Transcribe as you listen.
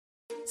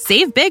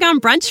Save big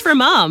on brunch for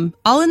mom,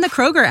 all in the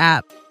Kroger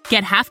app.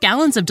 Get half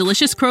gallons of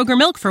delicious Kroger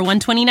milk for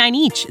 $1.29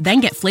 each.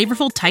 Then get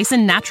flavorful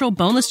Tyson natural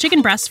boneless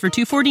chicken breasts for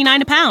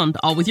 $2.49 a pound,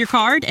 all with your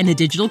card and a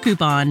digital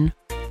coupon.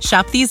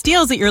 Shop these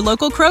deals at your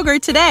local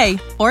Kroger today,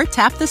 or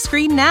tap the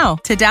screen now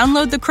to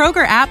download the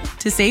Kroger app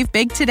to save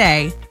big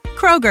today.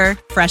 Kroger,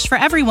 fresh for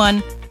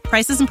everyone.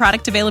 Prices and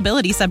product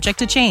availability subject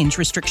to change.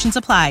 Restrictions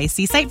apply.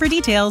 See site for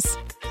details.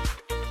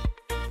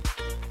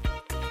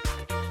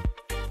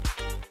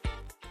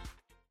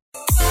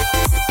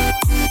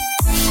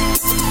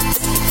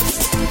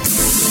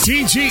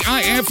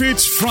 TGIF,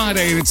 it's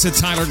Friday, and it's the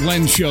Tyler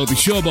Glenn Show, the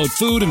show about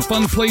food and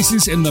fun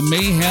places and the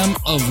mayhem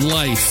of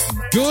life.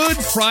 Good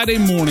Friday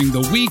morning.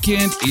 The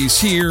weekend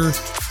is here,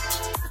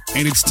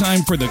 and it's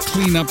time for the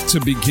cleanup to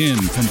begin.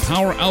 From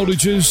power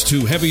outages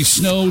to heavy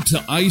snow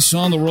to ice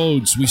on the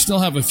roads, we still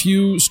have a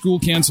few school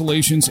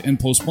cancellations and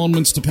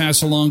postponements to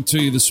pass along to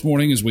you this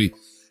morning as we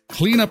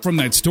clean up from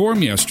that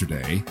storm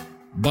yesterday.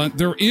 But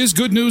there is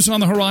good news on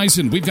the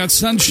horizon. We've got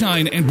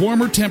sunshine and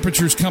warmer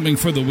temperatures coming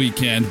for the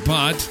weekend,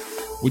 but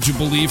would you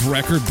believe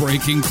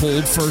record-breaking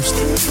cold first?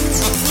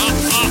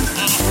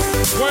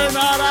 We're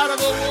not out of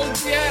the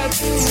woods yet.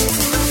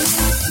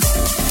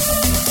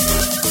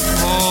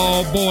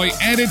 Oh, boy.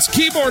 And it's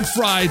Keyboard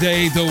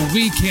Friday. The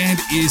weekend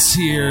is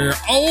here.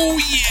 Oh,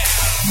 yeah.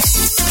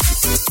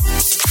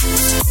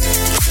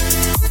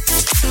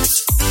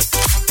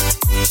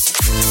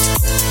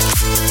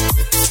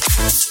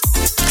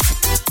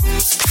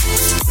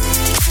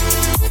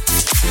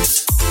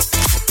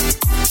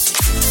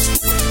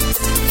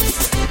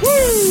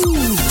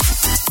 Woo!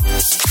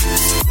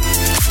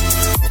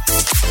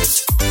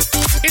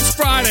 It's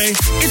Friday.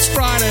 It's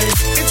Friday.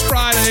 It's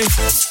Friday.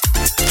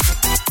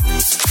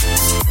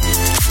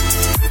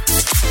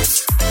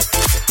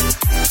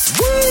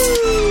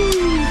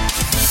 Woo!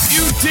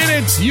 You did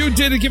it. You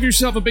did it. Give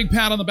yourself a big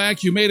pat on the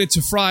back. You made it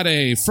to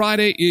Friday.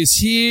 Friday is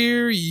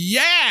here.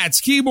 Yeah,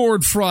 it's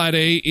Keyboard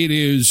Friday. It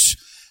is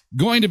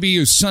going to be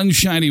a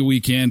sunshiny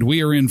weekend.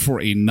 We are in for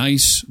a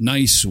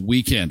nice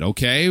weekend,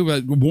 okay?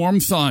 Warm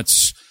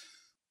thoughts.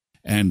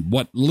 And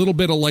what little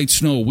bit of light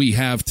snow we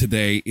have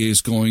today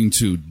is going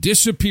to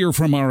disappear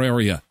from our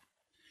area.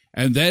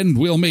 And then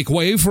we'll make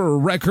way for a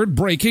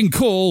record-breaking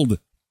cold.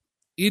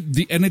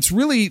 And it's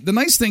really, the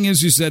nice thing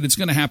is that it's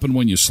going to happen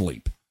when you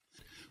sleep.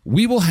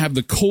 We will have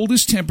the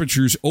coldest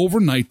temperatures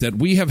overnight that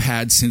we have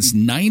had since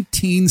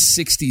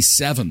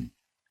 1967.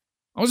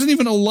 I wasn't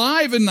even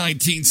alive in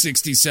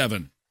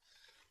 1967.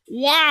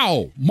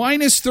 Wow.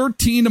 Minus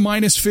 13 to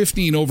minus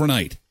 15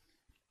 overnight,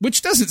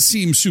 which doesn't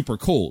seem super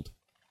cold.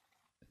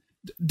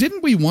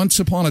 Didn't we once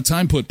upon a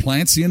time put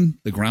plants in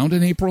the ground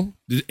in April?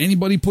 Did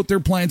anybody put their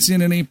plants in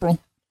April?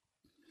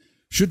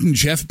 Shouldn't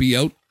Jeff be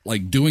out,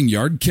 like, doing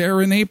yard care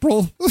in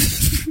April?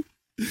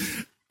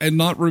 And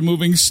not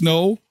removing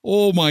snow?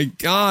 Oh, my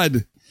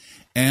God.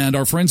 And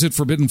our friends at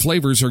Forbidden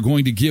Flavors are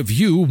going to give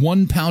you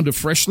 1 pound of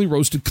freshly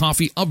roasted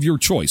coffee of your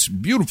choice.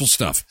 Beautiful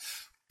stuff.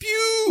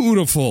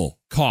 Beautiful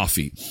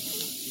coffee.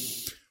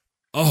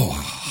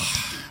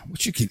 Oh,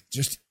 wish you could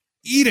just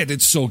eat it.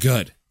 It's so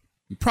good.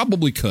 You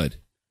probably could.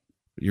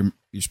 But you're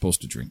supposed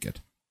to drink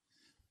it.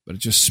 But it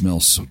just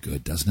smells so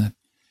good, doesn't it?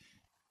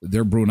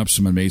 They're brewing up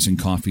some amazing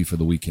coffee for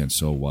the weekend,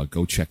 so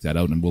go check that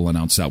out, and we'll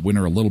announce that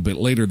winner a little bit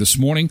later this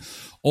morning.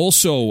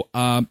 Also,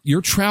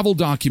 your travel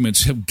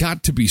documents have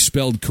got to be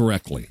spelled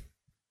correctly.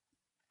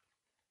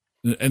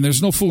 And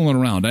there's no fooling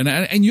around.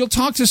 And you'll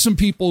talk to some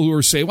people who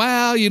are saying,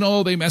 well, you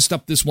know, they messed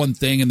up this one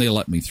thing and they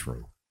let me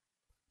through.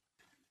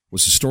 It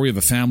was the story of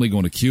a family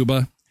going to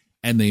Cuba,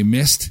 and they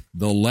missed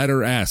the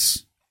letter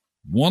S.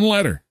 One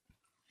letter.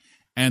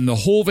 And the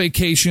whole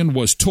vacation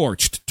was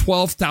torched.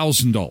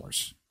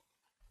 $12,000.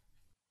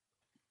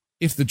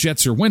 If the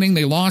Jets are winning,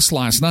 they lost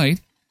last night.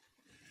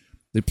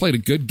 They played a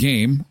good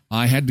game.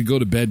 I had to go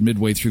to bed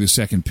midway through the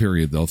second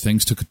period, though.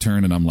 Things took a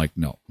turn, and I'm like,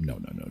 no.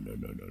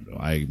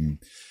 I'm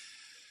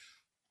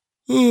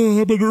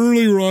an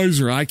early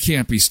riser. I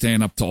can't be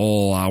staying up to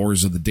all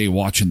hours of the day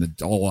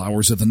all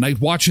hours of the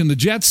night watching the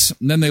Jets.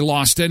 And then they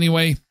lost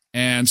anyway.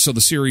 And so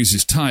the series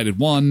is tied at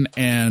 1.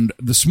 And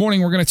this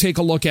morning we're going to take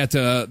a look at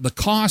the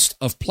cost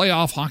of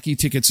playoff hockey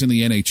tickets in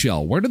the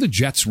NHL. Where do the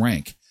Jets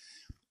rank?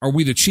 Are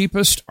we the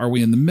cheapest? Are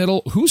we in the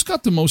middle? Who's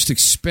got the most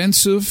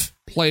expensive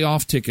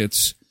playoff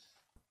tickets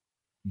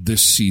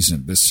this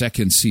season, the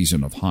second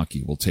season of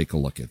hockey? We'll take a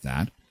look at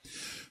that.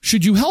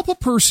 Should you help a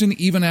person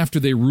even after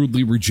they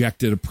rudely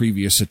rejected a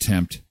previous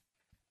attempt?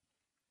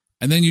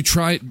 And then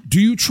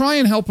do you try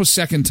and help a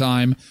second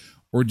time,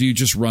 or do you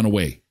just run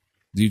away?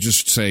 Do you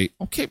just say,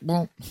 okay,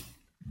 well,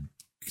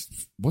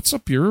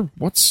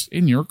 what's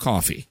in your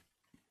coffee?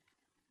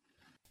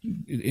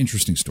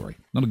 Interesting story.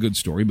 Not a good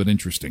story, but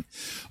interesting.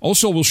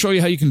 Also, we'll show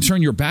you how you can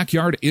turn your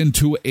backyard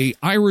into an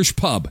Irish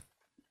pub.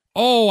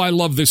 Oh, I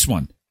love this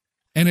one.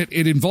 And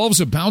it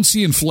involves a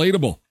bouncy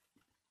inflatable.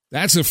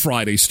 That's a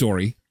Friday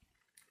story.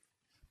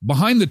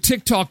 Behind the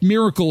TikTok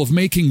miracle of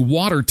making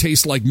water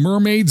taste like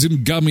mermaids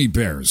and gummy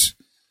bears.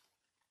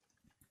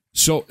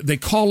 So they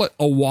call it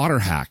a water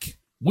hack.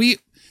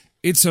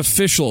 It's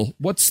official.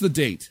 What's the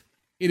date?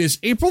 It is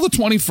April the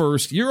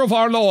 21st, year of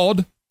our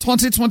Lord,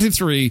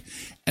 2023,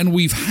 and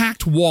we've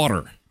hacked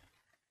water.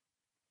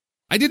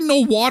 I didn't know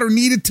water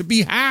needed to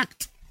be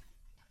hacked.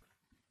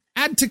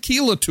 Add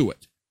tequila to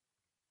it.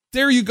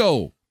 There you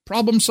go.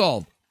 Problem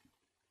solved.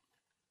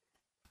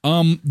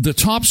 The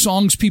top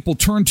songs people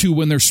turn to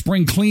when they're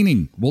spring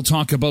cleaning. We'll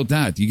talk about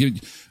that.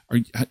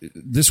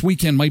 This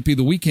weekend might be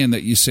the weekend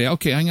that you say,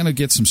 okay, I'm going to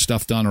get some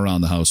stuff done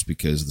around the house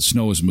because the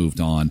snow has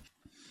moved on.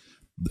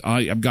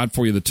 I've got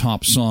for you the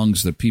top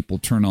songs that people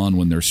turn on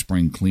when they're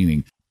spring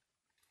cleaning.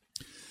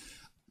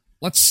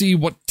 Let's see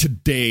what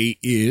today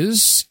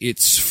is.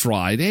 It's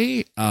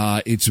Friday.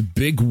 It's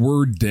Big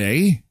Word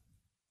Day.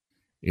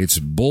 It's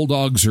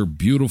Bulldogs Are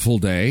Beautiful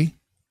Day.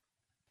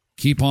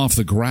 Keep Off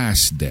the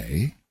Grass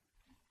Day.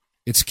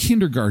 It's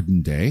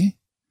Kindergarten Day.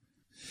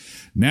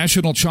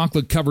 National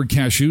Chocolate Covered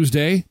Cashews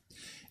Day.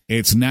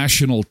 It's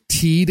National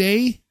Tea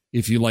Day.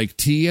 If you like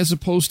tea as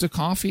opposed to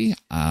coffee,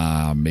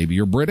 maybe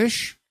you're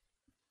British.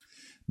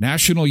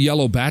 National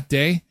Yellow Bat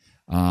Day.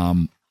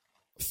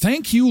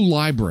 Thank you,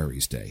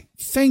 Libraries Day.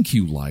 Thank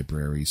you,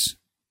 libraries.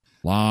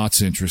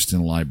 Lots of interest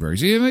in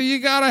libraries. You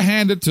gotta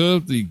hand it to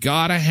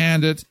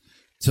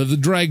the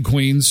drag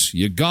queens.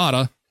 They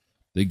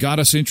got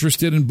us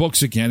interested in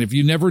books again. If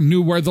you never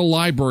knew where the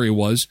library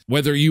was,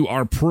 whether you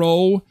are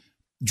pro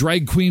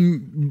drag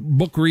queen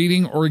book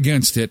reading or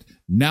against it,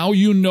 now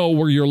you know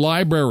where your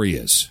library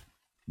is,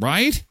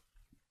 right?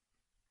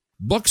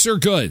 Books are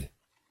good.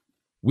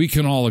 We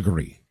can all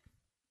agree.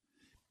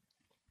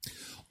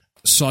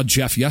 Saw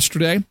Jeff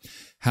yesterday,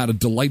 had a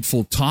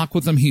delightful talk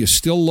with him. He is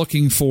still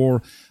looking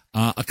for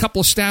a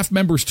couple of staff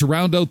members to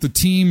round out the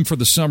team for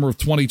the summer of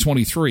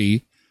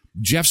 2023.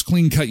 Jeff's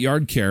Clean Cut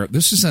Yard Care.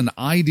 This is an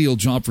ideal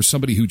job for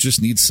somebody who just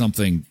needs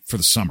something for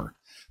the summer.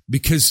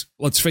 Because,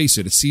 let's face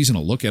it, it's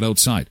seasonal. Look at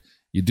outside.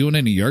 You doing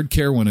any yard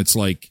care when it's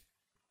like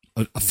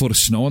a foot of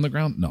snow on the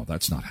ground? No,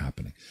 that's not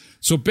happening.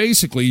 So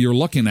basically, you're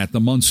looking at the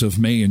months of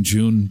May and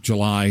June,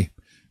 July,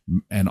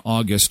 and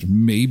August,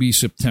 maybe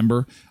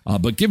September.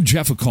 But give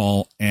Jeff a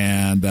call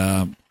and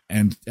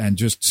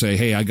just say,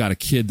 hey, I got a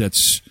kid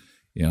that's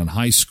in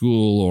high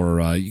school,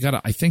 or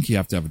I think you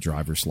have to have a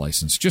driver's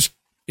license. Just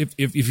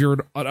if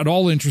you're at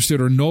all interested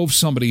or know of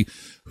somebody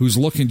who's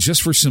looking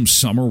just for some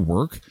summer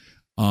work,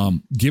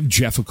 give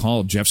Jeff a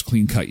call. Jeff's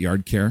Clean Cut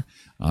Yard Care,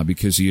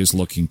 because he is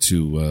looking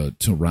to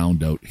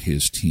round out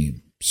his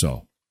team.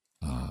 So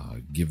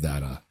give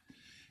that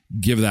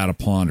a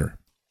ponder.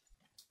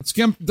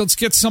 Let's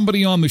get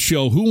somebody on the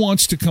show. Who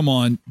wants to come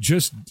on?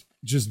 Just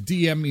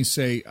DM me.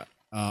 Say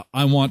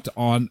I want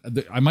on.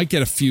 I might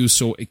get a few,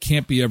 so it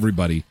can't be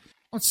everybody.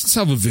 Let's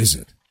have a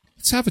visit.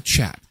 Let's have a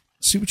chat.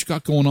 See what you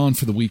got going on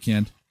for the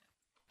weekend.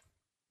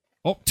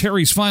 Oh,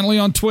 Terry's finally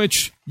on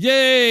Twitch.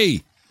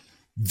 Yay!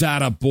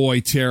 That a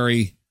boy,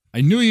 Terry. I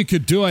knew you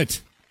could do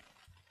it.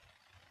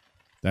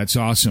 That's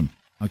awesome.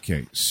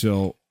 Okay,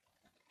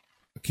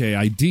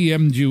 I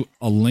DM'd you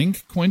a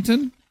link,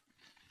 Quentin,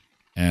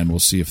 and we'll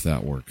see if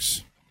that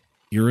works.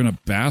 You're in a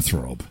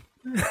bathrobe.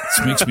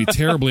 This makes me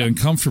terribly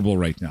uncomfortable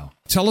right now.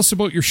 Tell us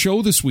about your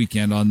show this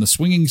weekend on the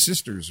Swinging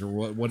Sisters, or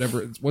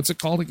whatever. What's it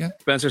called again?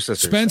 Spencer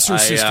Sisters. Spencer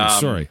Sisters,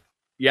 sorry.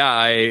 Yeah,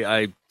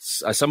 I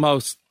somehow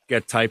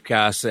get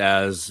typecast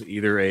as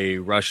either a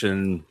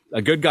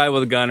good guy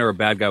with a gun or a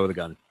bad guy with a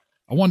gun.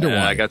 I wonder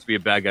why. I got to be a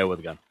bad guy with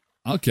a gun.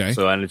 Okay.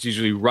 So, and it's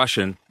usually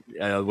Russian,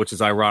 which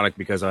is ironic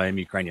because I am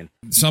Ukrainian.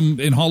 Some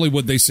in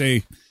Hollywood, they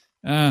say,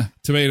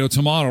 tomato,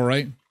 tomato,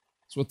 right?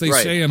 That's what they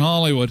say in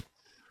Hollywood.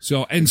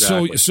 So, and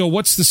exactly. So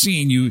what's the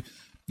scene?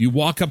 You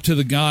walk up to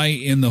the guy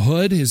in the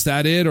hood, is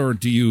that it? Or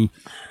do you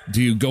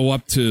go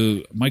up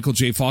to Michael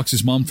J.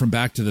 Fox's mom from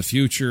Back to the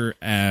Future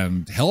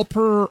and help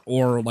her?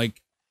 Or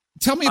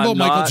tell me about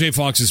Michael J.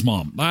 Fox's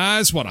mom.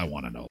 That's what I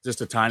want to know.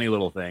 Just a tiny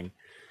little thing.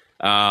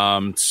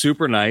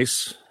 Super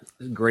nice.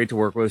 Great to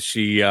work with.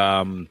 She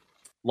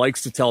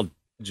likes to tell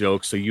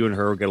jokes, so you and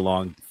her get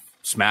along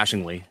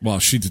smashingly. Well,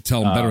 she'd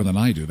tell them better than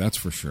I do, that's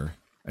for sure.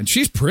 And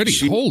she's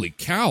pretty. Holy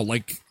cow.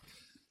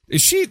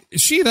 Is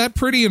she that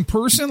pretty in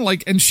person?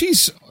 And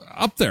she's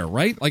up there,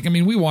 right?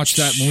 We watched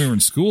that when we were in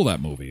school,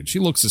 that movie, and she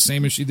looks the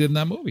same as she did in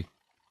that movie.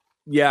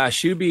 Yeah,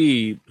 she'd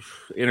be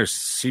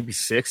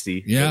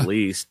 60 at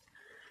least.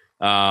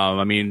 We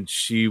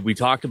were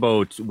talking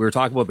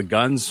about the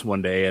guns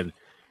one day, and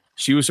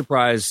she was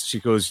surprised. She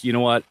goes, you know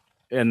what?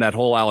 And that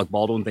whole Alec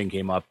Baldwin thing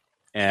came up,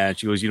 and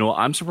she goes,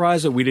 I'm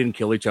surprised that we didn't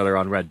kill each other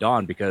on Red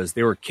Dawn, because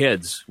they were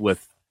kids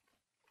with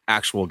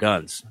actual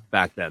guns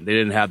back then. They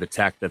didn't have the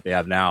tech that they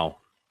have now.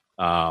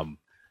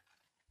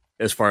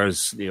 As far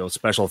as,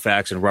 special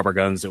effects and rubber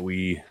guns that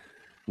we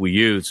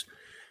use.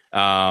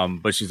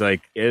 But she's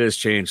like, it has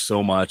changed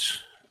so much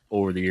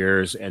over the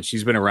years, and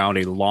she's been around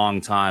a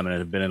long time and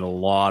has been in a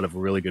lot of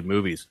really good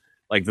movies.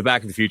 Like the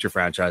Back to the Future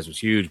franchise was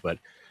huge, but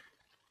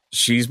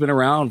she's been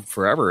around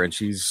forever, and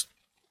she's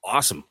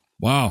awesome.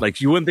 Wow.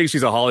 You wouldn't think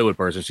she's a Hollywood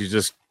person.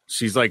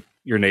 She's like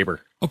your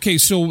neighbor. Okay,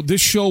 so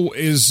this show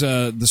is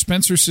the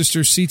Spencer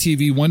Sisters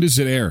CTV. When does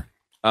it air?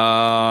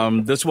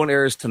 This one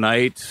airs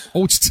tonight.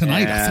 Oh, it's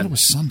tonight. I thought it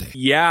was Sunday.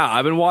 Yeah,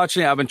 I've been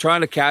watching. I've been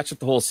trying to catch it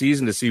the whole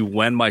season to see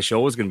when my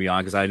show is going to be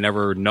on because I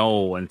never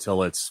know until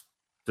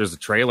there's a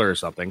trailer or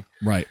something.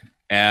 Right.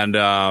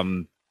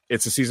 And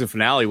it's a season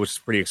finale, which is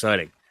pretty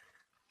exciting.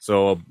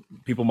 So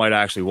people might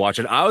actually watch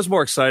it. I was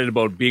more excited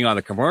about being on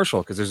the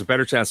commercial because there's a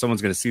better chance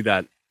someone's going to see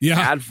that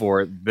ad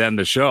for it than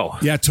the show.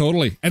 Yeah,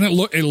 totally. And it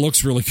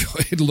looks really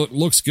good. It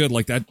looks good.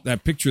 Like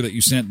that picture that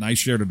you sent and I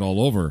shared it all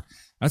over.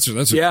 That's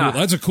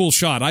a cool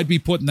shot. I'd be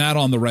putting that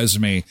on the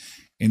resume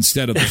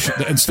instead of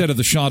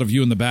the shot of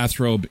you in the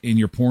bathrobe in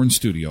your porn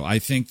studio. I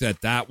think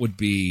that would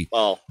be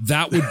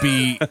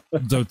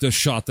the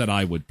shot that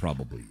I would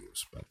probably use.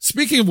 But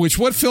speaking of which,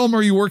 what film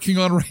are you working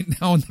on right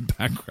now in the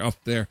background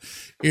there?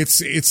 It's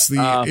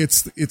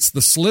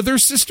the Slither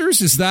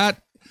sisters. Is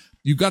that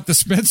you got the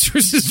Spencer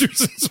sisters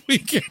this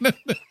weekend?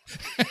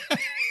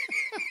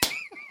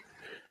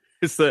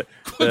 It's the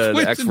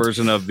X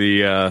version of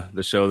the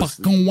show. That's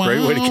a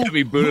great way to get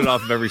me booted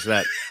off of every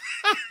set.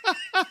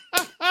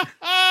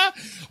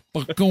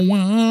 Yeah,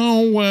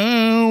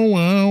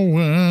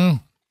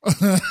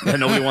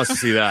 nobody wants to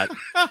see that.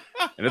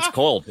 And it's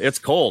cold. It's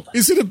cold.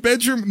 Is it a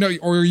bedroom? No,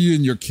 or are you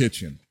in your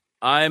kitchen?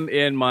 I'm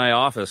in my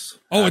office.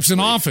 Oh, it's an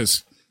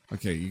office.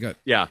 Okay, you got...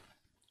 Yeah.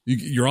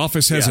 Your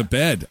office has a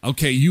bed.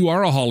 Okay, you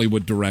are a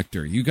Hollywood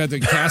director. You got the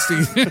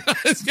casting...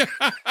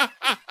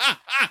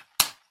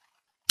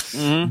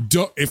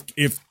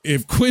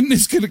 If Quinn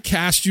is going to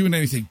cast you in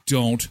anything,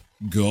 don't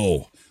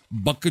go.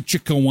 Bucka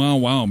chicka wow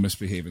wow,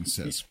 Misbehaving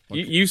says.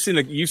 You've seen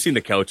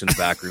the couch in the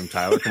back room,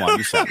 Tyler. Come on,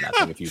 you sat in that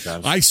thing a few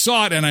times. I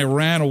saw it and I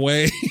ran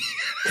away.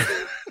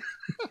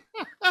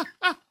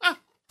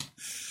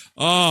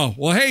 Oh,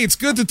 well, hey, it's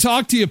good to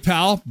talk to you,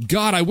 pal.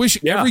 God, I wish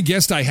every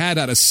guest I had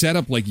a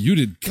setup like you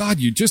did. God,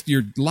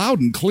 you're loud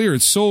and clear.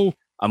 It's so...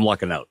 I'm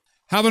lucking out.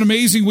 Have an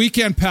amazing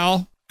weekend,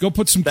 pal. Go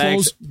put some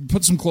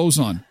clothes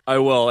on. I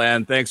will,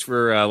 and thanks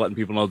for letting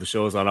people know the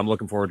show is on. I'm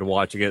looking forward to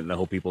watching it, and I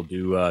hope people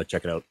do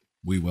check it out.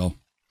 We will.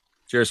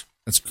 Cheers.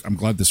 I'm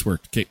glad this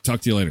worked. Okay, talk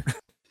to you later.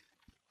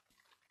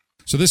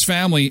 So this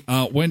family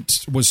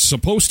was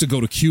supposed to go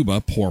to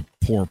Cuba. Poor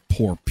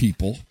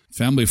people.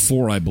 Family of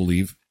 4, I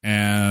believe,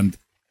 and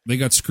they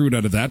got screwed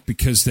out of that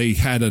because they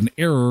had an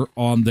error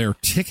on their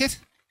ticket.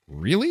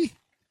 Really?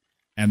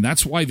 And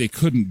that's why they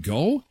couldn't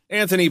go?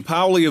 Anthony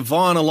Paoli of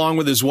Vaughan, along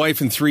with his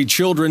wife and 3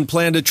 children,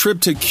 planned a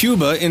trip to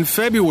Cuba in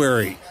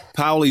February.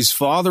 Paoli's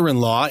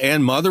father-in-law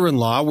and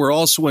mother-in-law were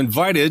also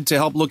invited to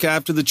help look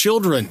after the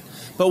children.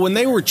 But when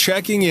they were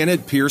checking in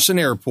at Pearson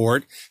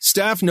Airport,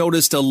 staff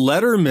noticed a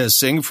letter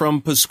missing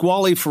from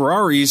Pasquale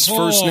Ferrari's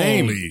first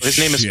name. His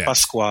name is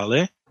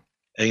Pasquale,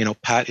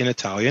 Pat in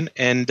Italian,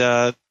 and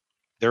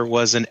there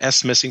was an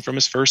S missing from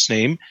his first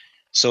name.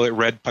 So it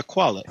read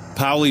Pasquale.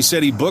 Paoli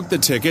said he booked the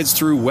tickets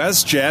through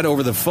WestJet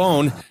over the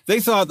phone. They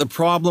thought the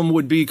problem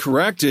would be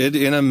corrected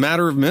in a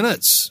matter of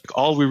minutes.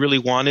 All we really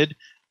wanted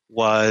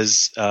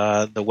was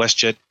the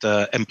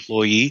WestJet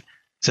employee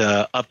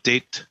to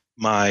update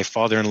my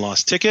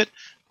father-in-law's ticket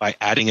by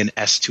adding an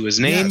S to his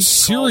name. Yeah,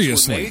 seriously.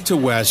 Calls were made to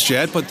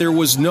WestJet, but there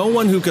was no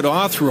one who could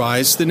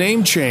authorize the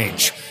name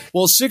change.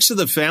 Well, 6 of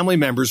the family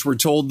members were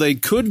told they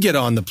could get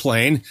on the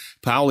plane.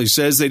 Paoli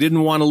says they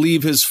didn't want to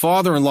leave his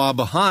father-in-law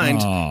behind.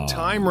 Oh.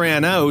 Time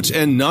ran out,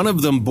 and none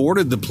of them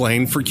boarded the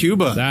plane for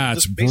Cuba.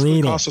 That's this basically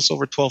brutal. Cost us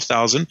over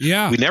 $12,000.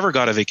 Yeah. We never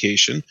got a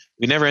vacation.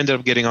 We never ended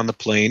up getting on the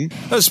plane.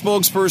 A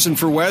spokesperson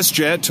for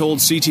WestJet told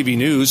CTV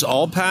News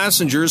all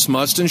passengers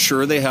must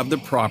ensure they have the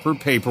proper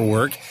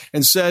paperwork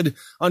and said,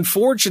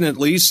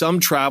 unfortunately, some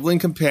traveling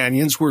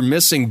companions were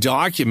missing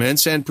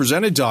documents and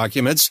presented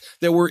documents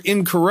that were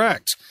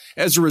incorrect.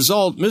 As a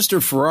result,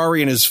 Mr.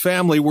 Ferrari and his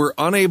family were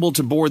unable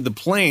to board the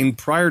plane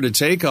prior to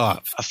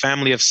takeoff. A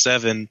family of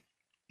 7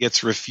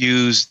 gets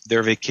refused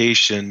their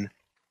vacation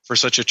for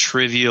such a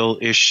trivial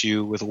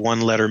issue with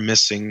 1 letter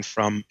missing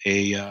from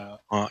a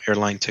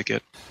airline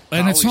ticket.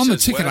 And it's on the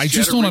ticket. I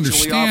just don't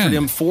understand. Offered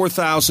him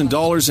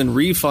 $4,000 in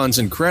refunds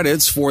and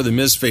credits for the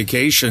missed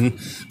vacation,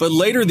 but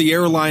later the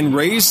airline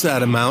raised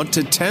that amount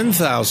to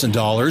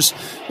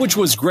 $10,000, which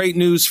was great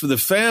news for the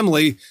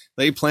family.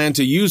 They plan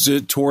to use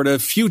it toward a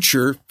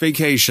future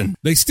vacation.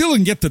 They still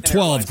didn't get the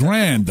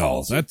 $12,000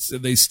 though.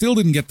 They still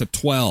didn't get the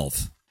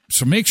 12.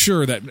 So make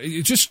sure that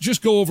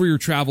just go over your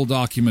travel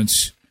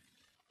documents.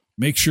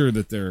 Make sure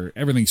that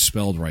everything's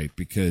spelled right,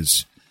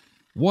 because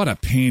what a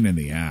pain in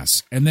the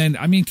ass. And then,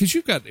 because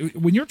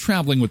when you're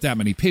traveling with that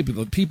many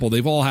people,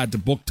 they've all had to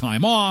book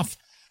time off.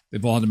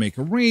 They've all had to make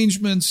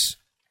arrangements.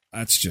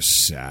 That's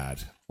just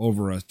sad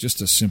over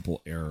just a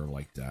simple error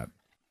like that.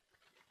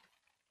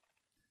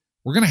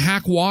 We're going to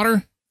hack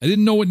water. I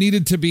didn't know it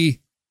needed to be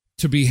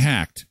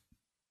hacked.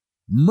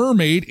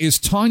 Mermaid is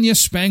Tanya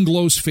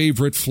Spanglow's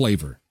favorite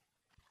flavor.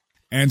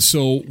 And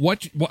so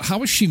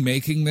how is she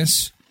making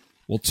this?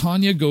 Well,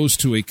 Tanya goes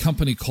to a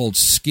company called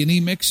Skinny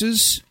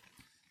Mixes,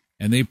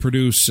 and they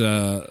produce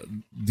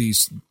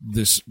this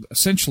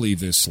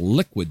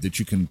liquid that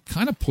you can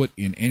kind of put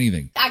in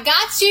anything. I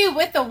got you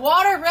with the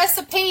water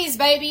recipes,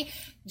 baby.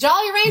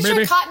 Jolly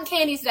Rancher cotton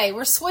candy today.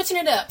 We're switching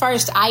it up.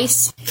 First,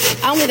 ice.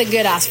 Only the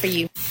good ice for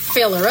you.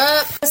 Fill her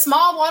up. A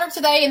small water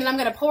today, and then I'm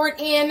going to pour it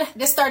in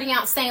this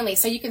 30-ounce Stanley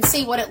so you can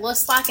see what it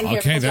looks like in here.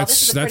 Okay,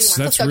 that's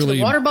Let's go really... to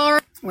the water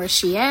bar. Where's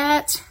she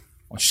at?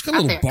 Oh, she's got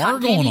a little bar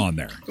going on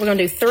there. We're going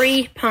to do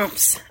 3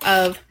 pumps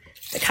of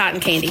the cotton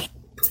candy.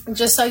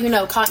 Just so you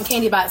know, cotton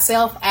candy by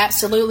itself,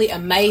 absolutely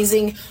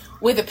amazing.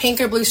 With a pink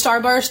or blue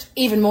starburst,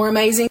 even more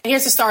amazing.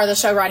 Here's the star of the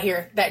show right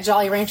here. That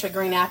Jolly Rancher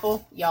green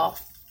apple. Y'all.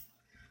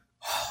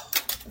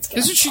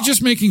 Isn't she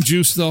just making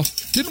juice, though?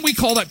 Didn't we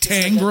call that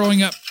Tang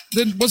growing up?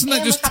 Wasn't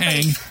that just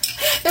Tang?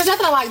 There's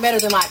nothing I like better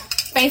than, like,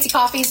 fancy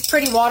coffees,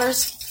 pretty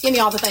waters. Give me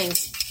all the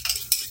things.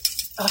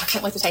 Oh, I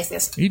can't wait to taste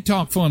this. You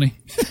talk funny.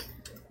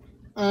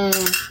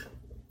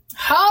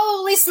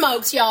 Holy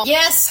smokes, y'all.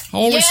 Yes.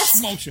 Holy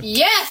smokes.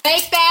 Yes.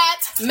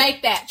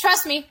 Make that.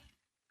 Trust me.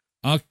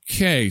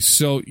 Okay,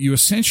 so you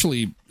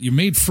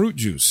made fruit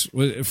juice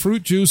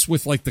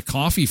with like the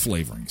coffee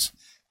flavorings.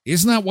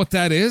 Isn't that what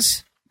that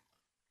is?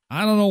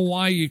 I don't know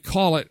why you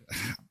call it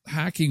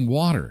hacking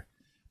water,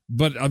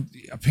 but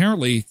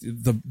apparently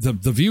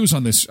the views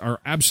on this are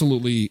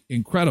absolutely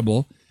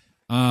incredible.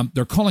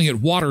 They're calling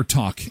it Water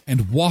Talk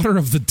and Water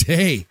of the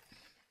Day.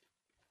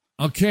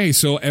 Okay,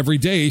 so every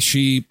day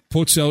she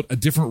puts out a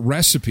different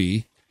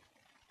recipe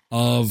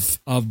of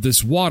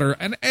this water,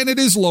 and it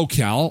is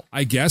low-cal,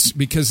 I guess,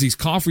 because these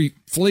coffee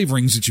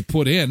flavorings that you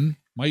put in,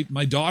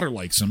 my daughter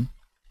likes them.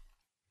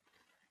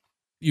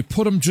 You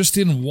put them just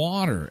in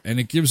water, and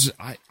it gives,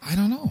 I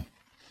don't know.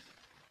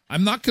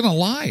 I'm not going to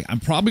lie. I'm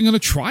probably going to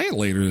try it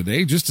later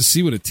today just to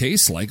see what it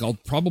tastes like. I'll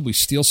probably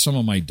steal some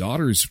of my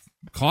daughter's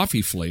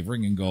coffee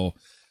flavoring and go,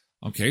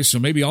 okay, so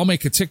maybe I'll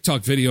make a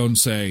TikTok video and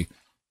say,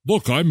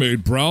 look, I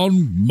made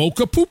brown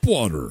mocha poop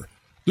water.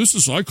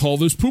 I call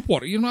this poop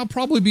water. I'll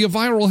probably be a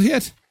viral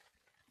hit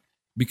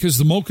because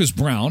the mocha's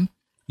brown.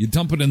 You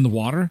dump it in the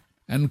water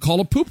and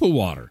call it poo-poo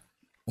water.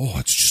 Oh,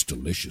 it's just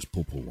delicious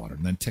poo-poo water.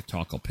 And then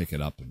TikTok will pick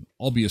it up and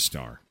I'll be a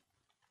star.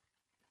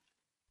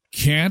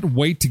 Can't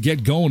wait to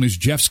get going is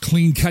Jeff's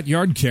Clean Cut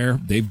Yard Care.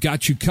 They've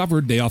got you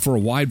covered. They offer a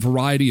wide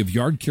variety of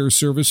yard care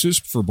services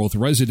for both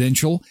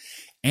residential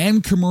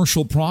and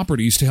commercial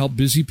properties to help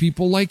busy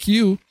people like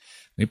you.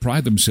 They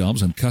pride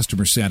themselves on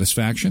customer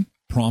satisfaction,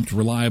 prompt,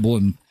 reliable,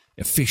 and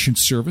efficient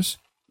service.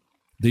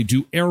 They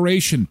do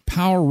aeration,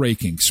 power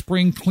raking,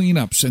 spring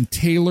cleanups, and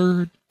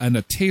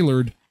a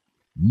tailored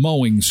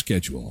mowing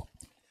schedule.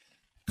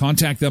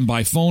 Contact them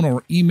by phone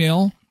or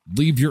email.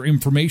 Leave your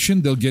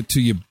information. They'll get to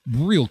you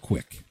real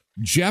quick.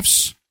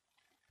 Jeff's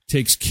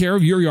takes care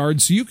of your yard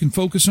so you can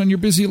focus on your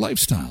busy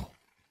lifestyle.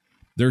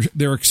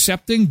 They're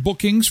accepting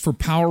bookings for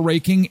power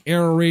raking,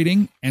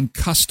 aerating, and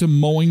custom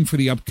mowing for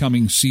the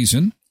upcoming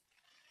season.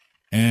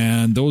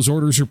 And those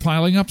orders are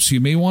piling up, so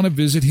you may want to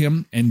visit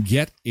him and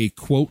get a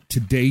quote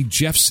today.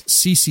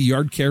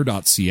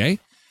 jeffsccyardcare.ca.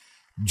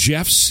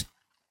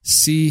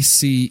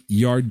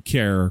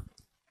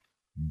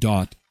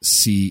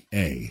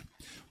 jeffsccyardcare.ca.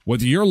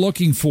 Whether you're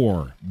looking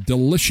for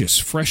delicious,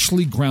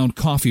 freshly ground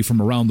coffee from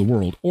around the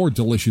world or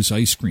delicious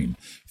ice cream,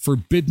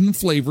 Forbidden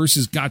Flavors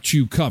has got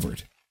you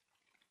covered.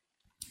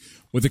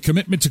 With a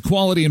commitment to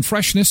quality and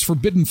freshness,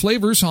 Forbidden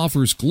Flavors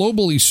offers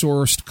globally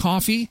sourced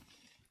coffee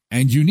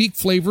and unique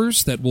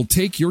flavors that will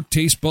take your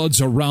taste buds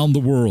around the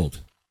world.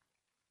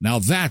 Now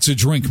that's a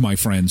drink, my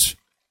friends.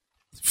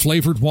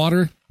 Flavored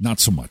water, not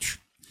so much.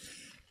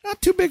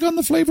 Not too big on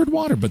the flavored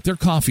water, but their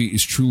coffee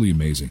is truly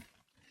amazing.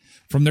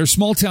 From their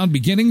small-town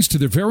beginnings to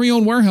their very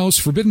own warehouse,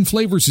 Forbidden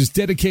Flavors is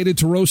dedicated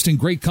to roasting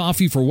great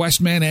coffee for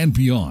Westman and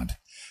beyond.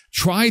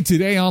 Try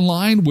today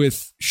online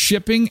with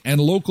shipping and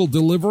local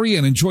delivery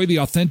and enjoy the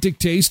authentic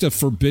taste of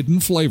Forbidden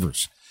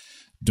Flavors.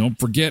 Don't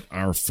forget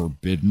our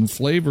Forbidden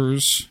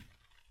Flavors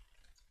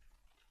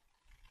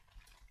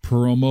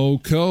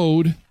promo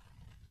code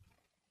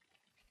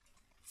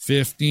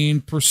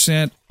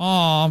 15%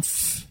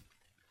 off.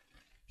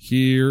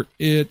 Here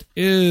it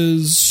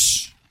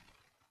is.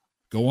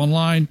 Go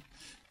online.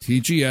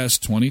 TGS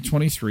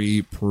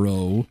 2023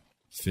 Pro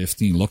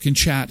 15. Look in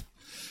chat.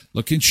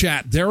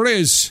 There it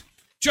is.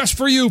 Just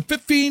for you.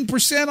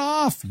 15%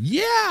 off.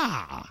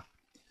 Yeah.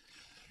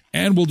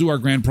 And we'll do our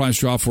grand prize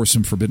draw for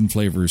some Forbidden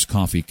Flavors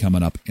coffee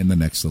coming up in the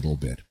next little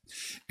bit.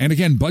 And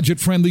again,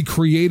 budget-friendly,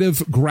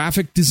 creative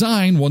graphic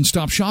design,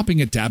 one-stop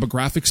shopping at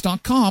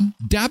dabagraphics.com.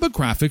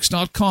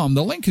 dabagraphics.com.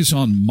 The link is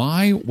on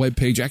my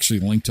webpage,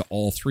 actually linked to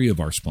all 3 of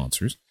our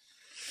sponsors,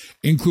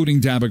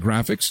 including Daba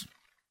Graphics.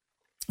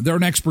 They're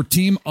an expert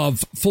team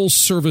of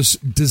full-service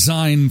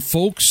design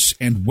folks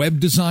and web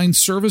design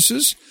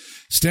services.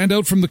 Stand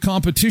out from the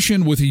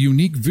competition with a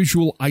unique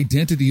visual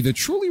identity that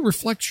truly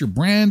reflects your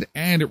brand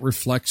and it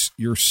reflects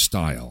your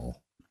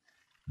style.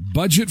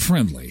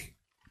 Budget-friendly,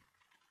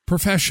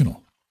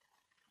 professional,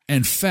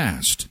 and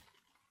fast.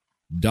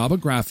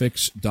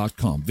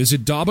 dabagraphics.com.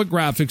 Visit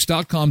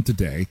dabagraphics.com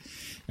today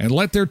and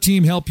let their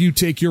team help you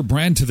take your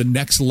brand to the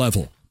next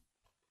level.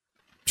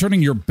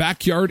 Turning your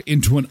backyard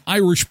into an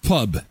Irish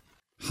pub.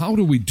 How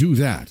do we do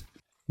that?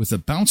 With a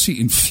bouncy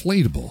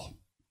inflatable.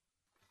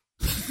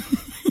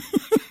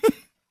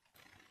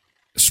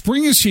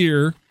 spring is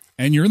here,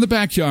 and you're in the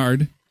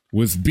backyard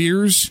with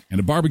beers and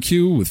a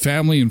barbecue with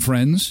family and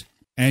friends,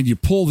 and you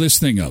pull this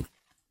thing out.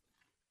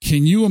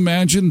 Can you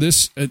imagine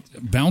this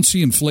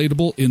bouncy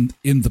inflatable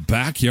in the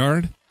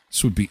backyard?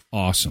 This would be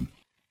awesome.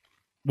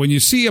 When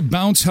you see a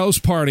bounce house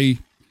party,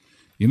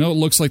 you know it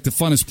looks like the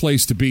funnest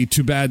place to be.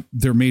 Too bad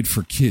they're made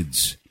for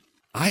kids.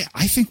 I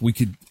think we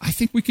could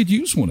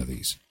use one of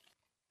these.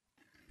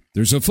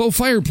 There's a faux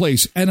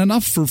fireplace and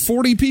enough for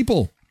 40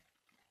 people.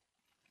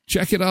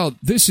 Check it out.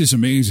 This is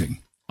amazing.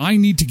 I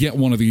need to get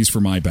one of these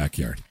for my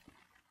backyard.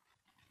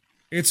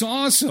 It's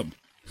awesome.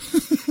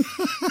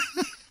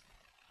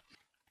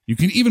 You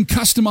can even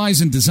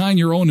customize and design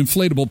your own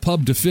inflatable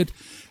pub to fit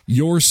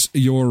your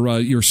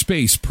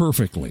space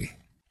perfectly.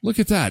 Look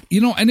at that. You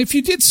know, and if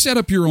you did set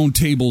up your own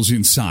tables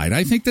inside,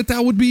 I think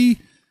that'd be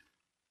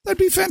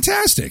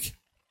fantastic.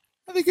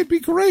 I think it'd be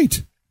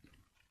great.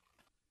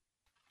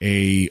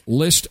 A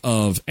list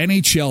of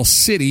NHL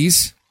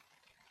cities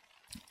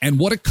and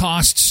what it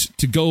costs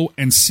to go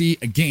and see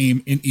a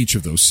game in each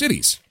of those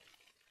cities.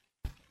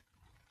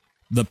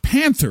 The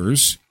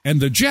Panthers and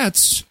the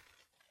Jets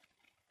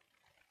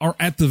are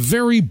at the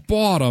very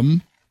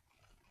bottom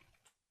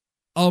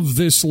of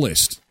this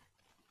list.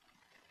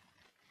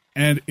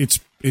 And it's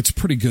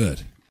pretty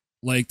good.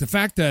 Like the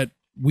fact that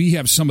we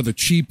have some of the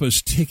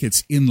cheapest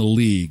tickets in the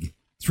league,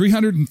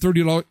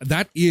 $330,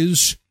 that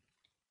is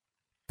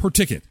per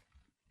ticket.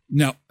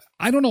 Now,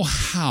 I don't know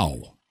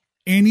how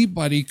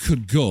anybody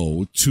could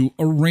go to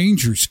a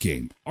Rangers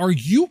game. Are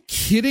you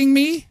kidding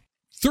me?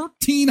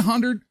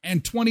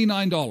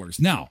 $1,329.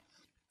 Now,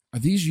 are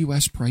these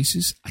U.S.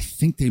 prices? I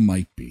think they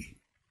might be.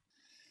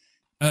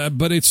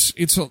 But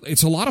it's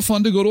a lot of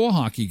fun to go to a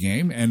hockey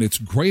game, and it's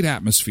great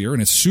atmosphere,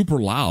 and it's super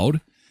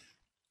loud.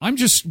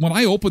 When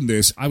I opened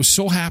this, I was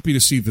so happy to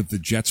see that the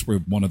Jets were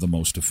one of the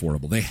most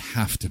affordable. They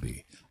have to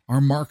be. Our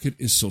market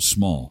is so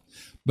small.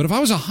 But if I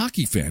was a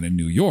hockey fan in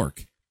New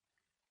York,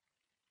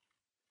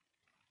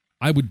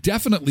 I would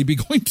definitely be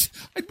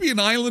I'd be an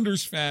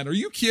Islanders fan. Are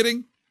you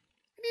kidding?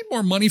 I need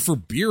more money for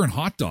beer and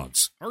hot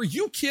dogs. Are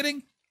you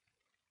kidding?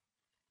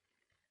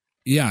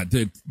 Yeah,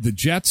 the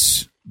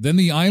Jets, then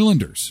the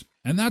Islanders.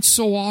 And that's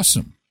so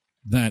awesome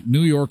that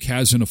New York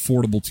has an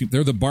affordable team.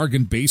 They're the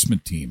bargain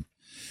basement team.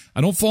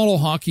 I don't follow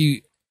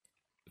hockey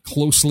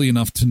closely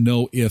enough to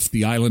know if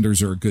the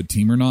Islanders are a good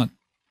team or not.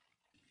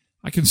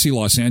 I can see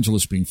Los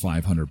Angeles being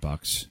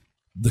 $500.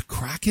 The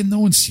Kraken,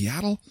 though, in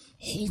Seattle?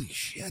 Holy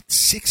shit,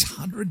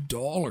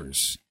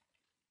 $600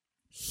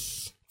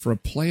 for a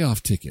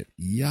playoff ticket.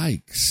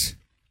 Yikes.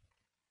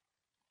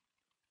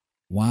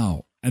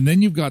 Wow. And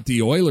then you've got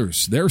the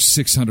Oilers. They're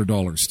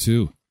 $600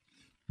 too.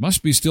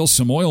 Must be still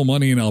some oil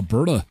money in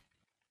Alberta.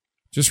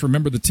 Just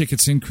remember the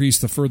tickets increase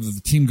the further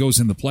the team goes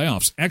in the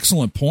playoffs.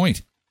 Excellent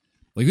point.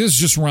 Like, this is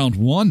just round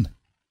one.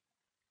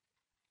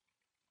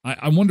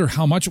 I wonder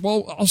how much.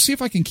 Well, I'll see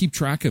if I can keep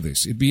track of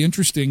this. It'd be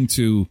interesting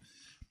to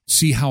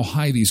see how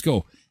high these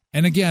go.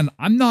 And again,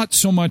 I'm not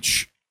so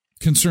much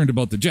concerned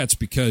about the Jets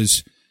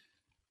because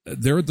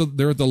they're at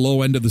the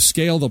low end of the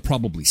scale. They'll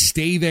probably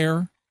stay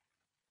there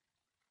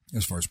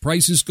as far as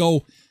prices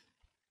go.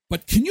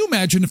 But can you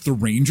imagine if the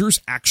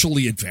Rangers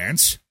actually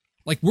advance?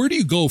 Like, where do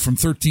you go from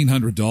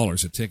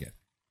 $1,300 a ticket?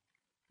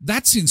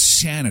 That's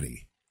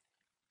insanity.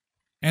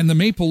 And the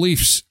Maple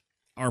Leafs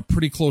are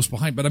pretty close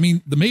behind. But, I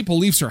mean, the Maple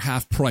Leafs are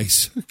half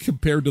price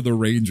compared to the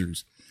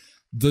Rangers.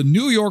 The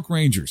New York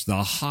Rangers,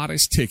 the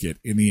hottest ticket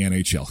in the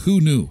NHL. Who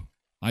knew?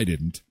 I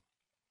didn't.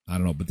 I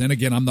don't know. But then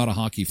again, I'm not a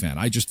hockey fan.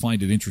 I just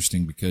find it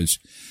interesting because,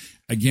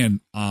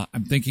 again,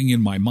 I'm thinking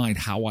in my mind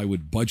how I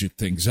would budget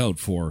things out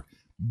for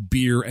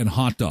beer and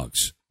hot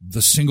dogs.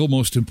 The single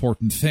most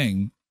important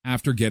thing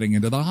after getting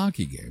into the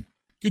hockey game.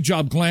 Good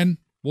job, Glenn.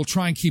 We'll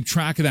try and keep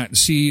track of that and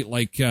see,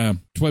 like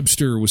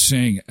Webster was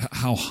saying,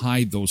 how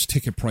high those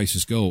ticket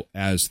prices go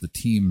as the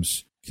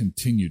teams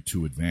continue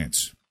to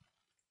advance.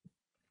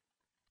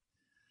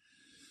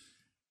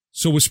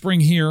 So with spring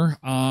here,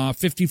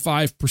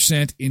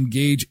 55%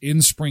 engage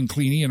in spring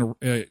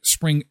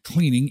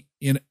cleaning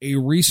in a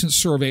recent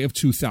survey of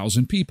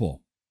 2,000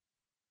 people.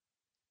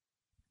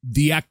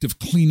 The act of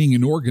cleaning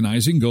and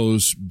organizing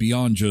goes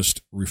beyond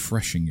just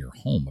refreshing your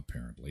home,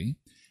 apparently.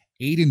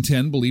 8 in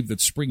 10 believe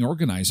that spring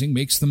organizing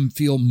makes them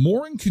feel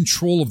more in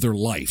control of their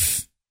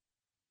life.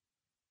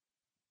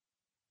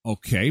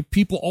 Okay,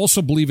 people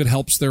also believe it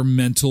helps their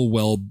mental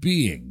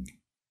well-being.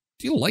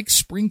 Do you like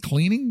spring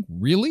cleaning?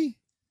 Really?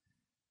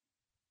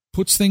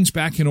 Puts things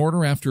back in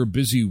order after a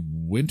busy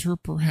winter,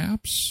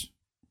 perhaps?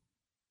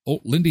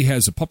 Oh, Lindy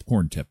has a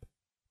popcorn tip.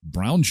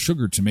 Brown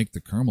sugar to make the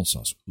caramel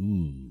sauce.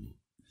 Ooh.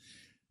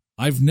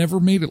 I've never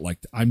made it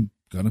like that. I'm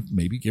going to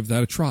maybe give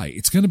that a try.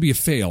 It's going to be a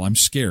fail. I'm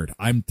scared.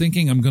 I'm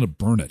thinking I'm going to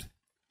burn it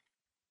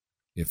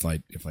if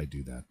I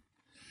do that.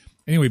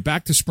 Anyway,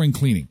 back to spring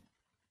cleaning.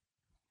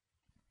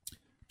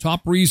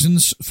 Top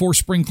reasons for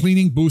spring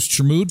cleaning: boosts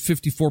your mood,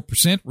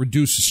 54%,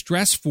 reduces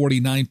stress,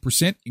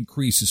 49%,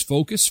 increases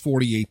focus,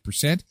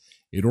 48%,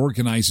 it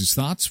organizes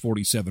thoughts,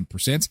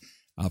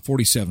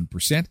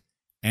 47%,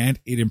 and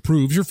it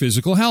improves your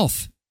physical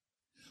health.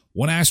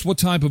 When asked what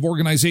type of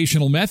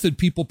organizational method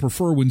people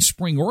prefer when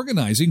spring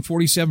organizing,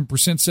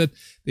 47% said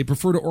they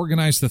prefer to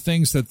organize the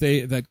things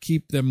that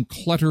keep them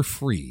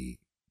clutter-free.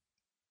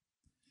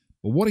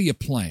 But what are you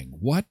playing?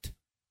 What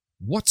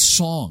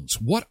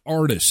songs? What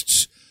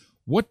artists?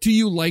 What do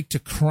you like to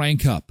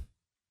crank up?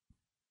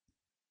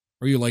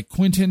 Are you like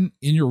Quentin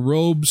in your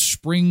robes,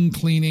 spring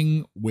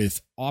cleaning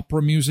with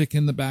opera music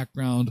in the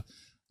background,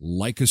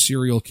 like a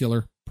serial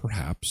killer?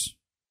 Perhaps.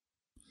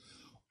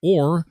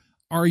 Or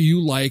are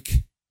you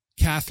like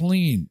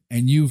Kathleen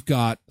and you've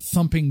got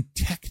thumping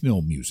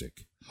techno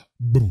music?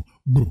 Boo,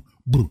 boo,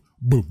 boo,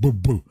 boo, boo,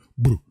 boo,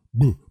 boo,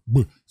 boo,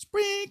 boo.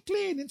 Spring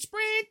cleaning,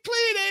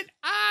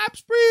 I'm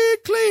spring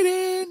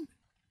cleaning.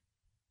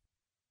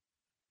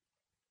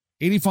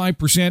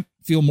 85%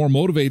 feel more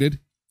motivated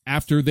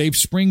after they've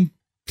spring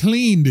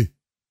cleaned.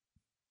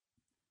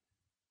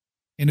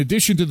 In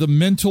addition to the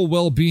mental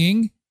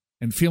well-being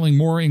and feeling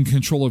more in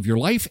control of your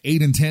life,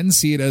 8 in 10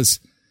 see it as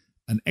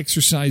an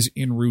exercise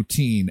in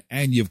routine,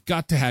 and you've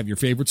got to have your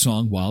favorite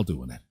song while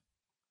doing it.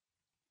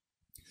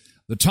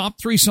 The top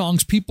 3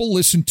 songs people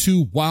listen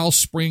to while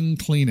spring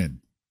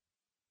cleaning.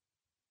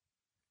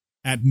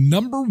 At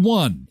number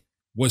 1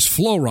 was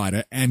Flo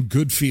Rida and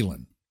Good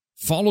Feelin',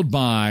 followed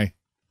by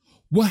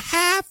We're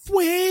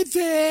Halfway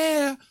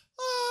There,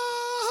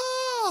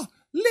 oh,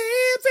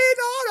 living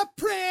on a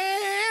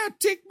prayer,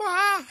 take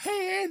my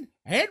hand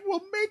and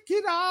we'll make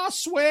it, I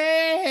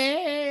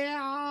swear.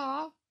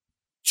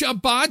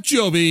 Bon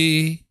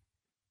Jovi.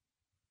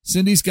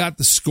 Cindy's got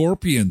the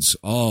Scorpions.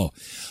 Oh,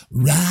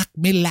 rock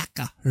me like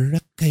a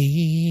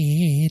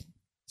hurricane.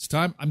 It's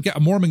time. I'm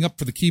warming up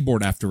for the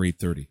keyboard after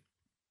 8:30.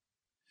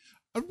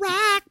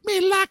 Rock me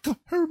like a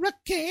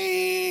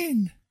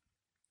hurricane.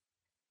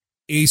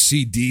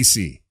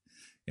 AC/DC.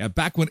 Yeah,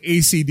 back when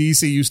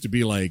AC/DC used to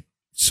be like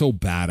so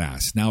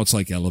badass. Now it's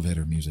like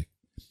elevator music.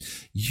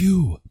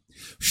 You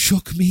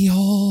shook me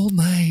all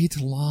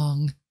night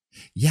long.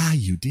 Yeah,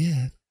 you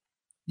did.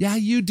 Yeah,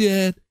 you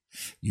did.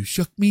 You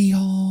shook me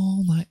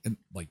all night. And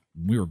like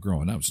when we were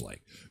growing up, I was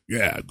like,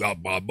 yeah,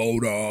 got my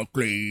motor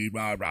clean.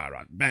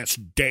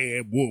 Best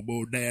damn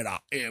woman that I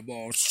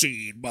ever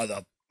seen.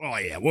 Mother. Oh,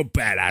 yeah, we're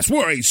badass.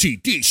 We're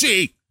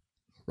AC/DC.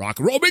 Rock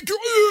and roll, make your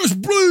ears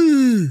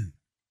bleed.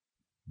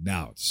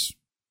 Now it's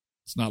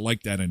not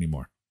like that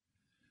anymore.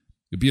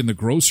 You'll be in the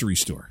grocery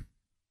store.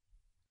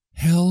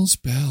 Hell's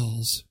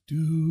bells.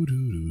 Do,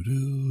 do, do,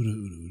 do,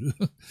 do,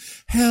 do.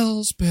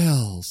 Hell's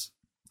bells.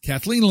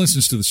 Kathleen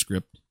listens to the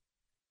script.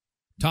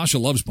 Tasha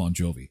loves Bon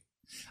Jovi.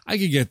 I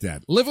could get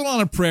that. Living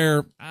on a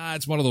Prayer,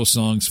 it's one of those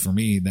songs for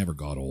me, never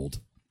got old.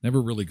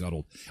 Never really got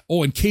old.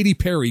 Oh, and Katy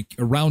Perry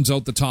rounds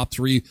out the top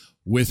 3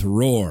 with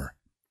Roar.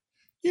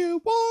 You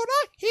wanna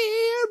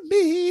hear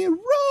me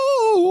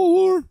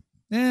roar?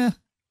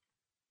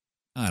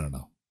 I don't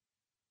know.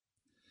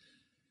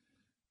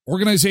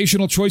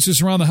 Organizational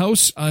choices around the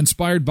house,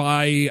 inspired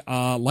by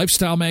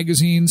lifestyle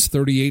magazines,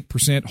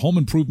 38%. Home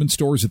improvement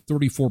stores at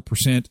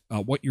 34%.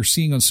 What you're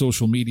seeing on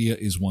social media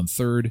is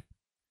 1/3.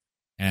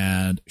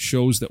 And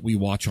shows that we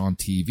watch on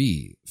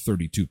TV,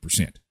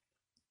 32%.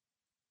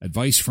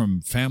 Advice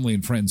from family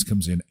and friends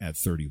comes in at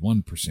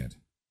 31%.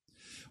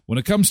 When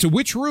it comes to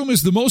which room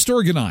is the most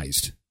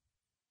organized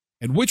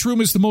and which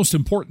room is the most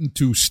important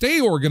to stay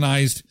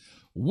organized,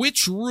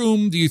 which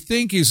room do you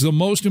think is the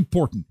most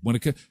important?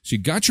 So you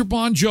got your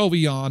Bon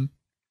Jovi on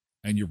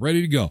and you're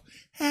ready to go.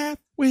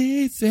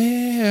 Halfway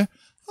there.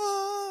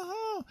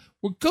 Oh,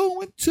 we're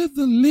going to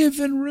the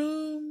living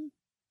room.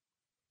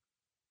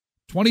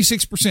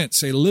 26%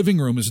 say living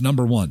room is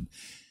number 1.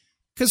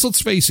 Because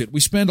let's face it,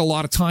 we spend a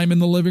lot of time in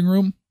the living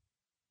room.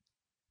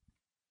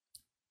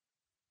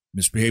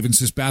 Misbehaving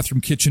says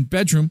bathroom, kitchen,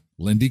 bedroom.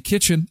 Lindy,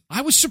 kitchen.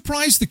 I was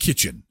surprised the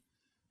kitchen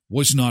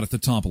was not at the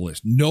top of the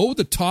list. No,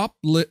 the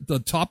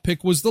top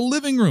pick was the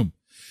living room.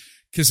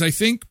 Because I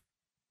think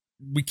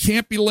we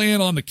can't be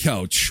laying on the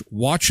couch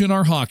watching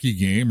our hockey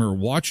game or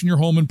watching your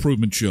home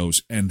improvement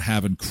shows and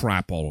having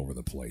crap all over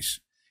the place.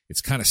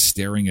 It's kind of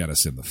staring at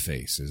us in the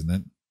face, isn't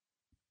it?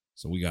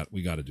 So we got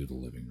to do the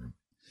living room.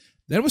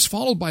 That was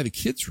followed by the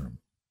kids' room.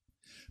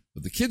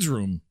 But the kids'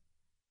 room,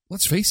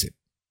 let's face it,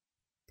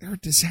 they're a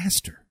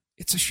disaster.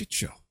 It's a shit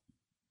show.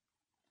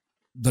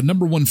 The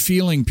number 1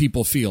 feeling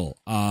people feel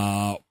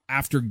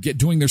after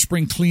doing their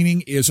spring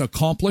cleaning is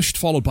accomplished,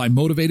 followed by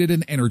motivated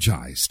and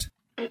energized.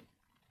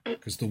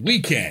 Because the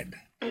weekend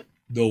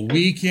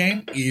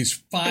is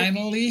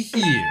finally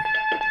here.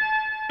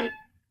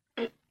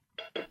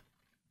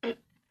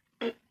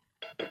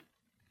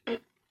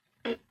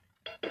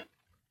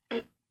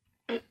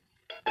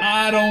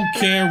 I don't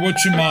care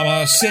what your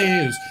mama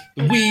says.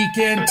 The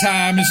weekend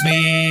time is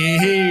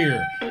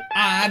near.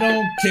 I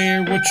don't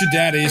care what your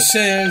daddy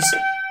says.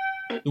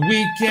 The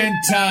weekend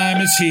time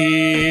is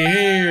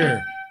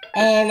here.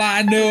 All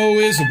I know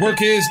is the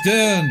work is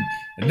done.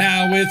 And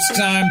now it's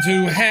time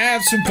to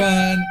have some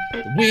fun.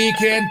 The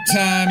weekend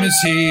time is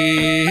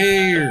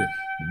here.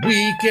 The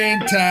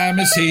weekend time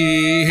is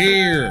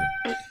here.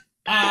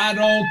 I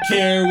don't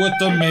care what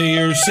the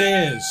mayor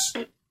says.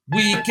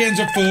 Weekends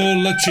are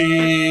full of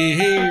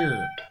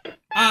cheer.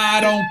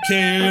 I don't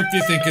care if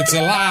you think it's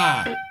a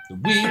lie. The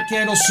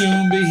weekend will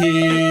soon be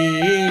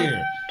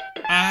here.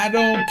 I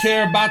don't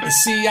care about the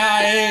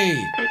CIA.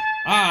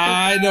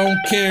 I don't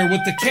care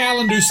what the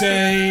calendar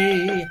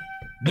say.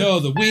 No,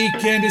 the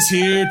weekend is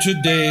here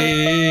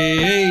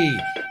today.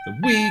 The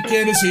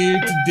weekend is here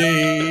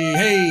today.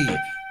 Hey,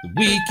 the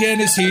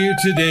weekend is here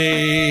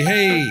today.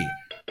 Hey,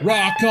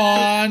 rock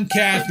on,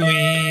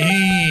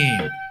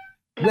 Kathleen.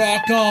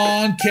 Rock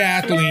on,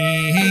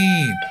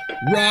 Kathleen.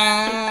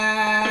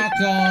 Rock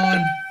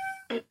on.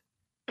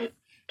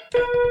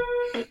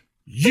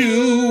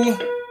 You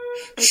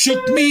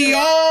shook me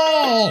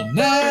all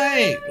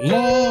night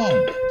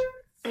long.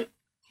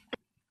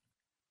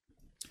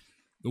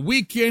 The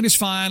weekend is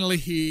finally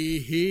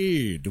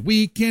here. The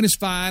weekend is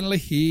finally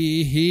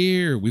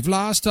here. We've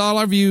lost all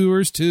our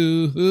viewers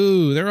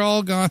too. They're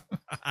all gone.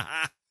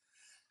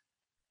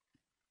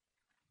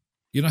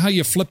 You know how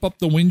you flip up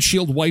the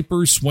windshield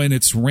wipers when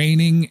it's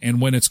raining and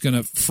when it's going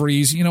to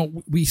freeze? You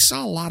know, we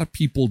saw a lot of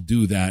people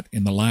do that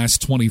in the last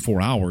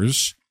 24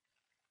 hours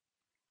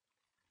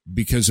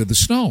because of the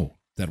snow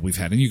that we've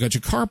had. And you got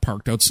your car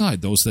parked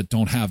outside. Those that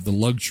don't have the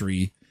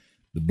luxury,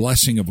 the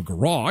blessing of a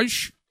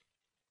garage,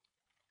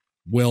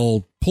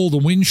 will pull the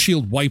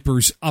windshield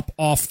wipers up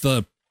off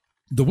the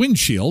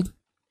windshield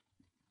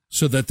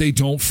so that they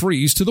don't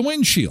freeze to the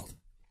windshield.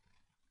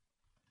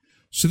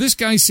 So this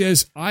guy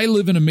says, I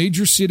live in a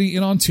major city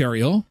in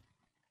Ontario.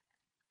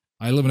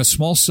 I live in a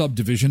small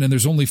subdivision, and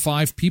there's only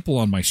 5 people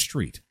on my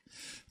street.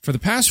 For the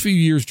past few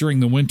years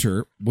during the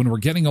winter, when we're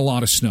getting a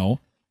lot of snow,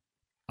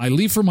 I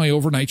leave for my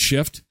overnight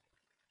shift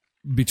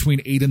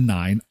between 8 and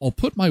 9. I'll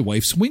put my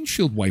wife's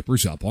windshield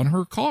wipers up on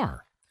her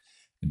car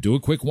and do a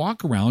quick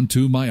walk around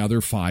to my other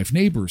 5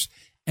 neighbors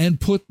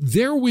and put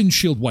their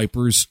windshield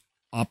wipers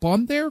up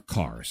on their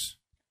cars.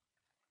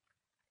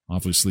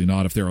 Obviously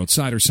not if they're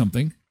outside or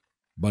something.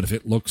 But if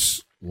it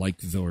looks like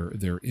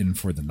they're in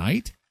for the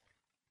night,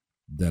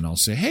 then I'll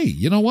say, hey,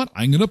 you know what?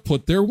 I'm going to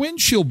put their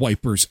windshield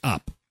wipers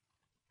up.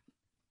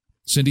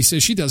 Cindy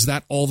says she does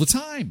that all the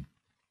time.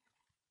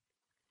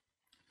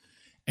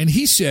 And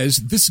he says,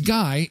 this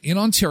guy in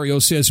Ontario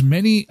says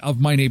many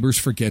of my neighbors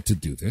forget to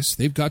do this.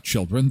 They've got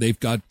children. They've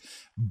got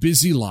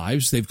busy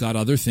lives. They've got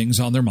other things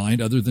on their mind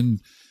other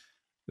than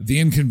the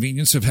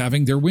inconvenience of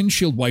having their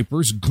windshield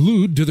wipers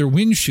glued to their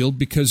windshield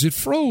because it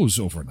froze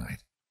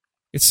overnight.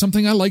 It's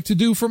something I like to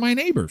do for my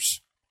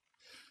neighbors.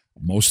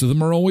 Most of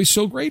them are always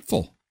so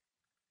grateful.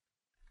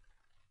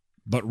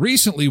 But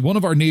recently, one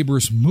of our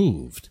neighbors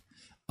moved.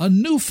 A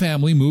new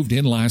family moved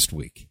in last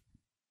week.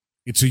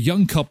 It's a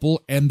young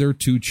couple and their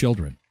 2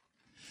 children.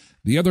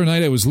 The other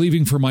night, I was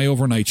leaving for my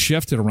overnight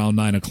shift at around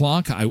 9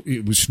 o'clock.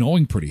 It was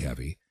snowing pretty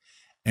heavy.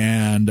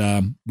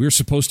 And we were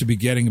supposed to be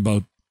getting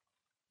about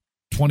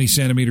 20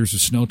 centimeters of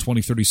snow,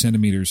 20, 30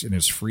 centimeters, and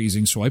it's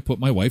freezing. So I put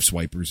my wife's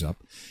wipers up,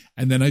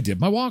 and then I did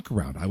my walk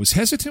around. I was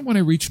hesitant when I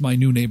reached my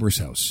new neighbor's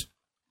house.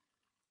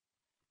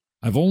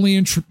 I've only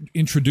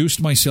introduced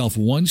myself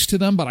once to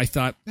them, but I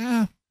thought,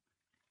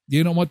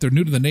 you know what? They're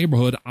new to the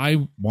neighborhood.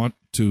 I want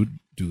to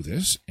do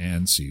this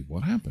and see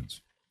what happens.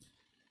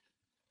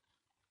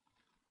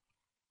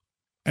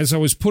 As I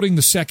was putting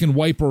the second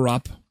wiper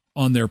up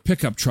on their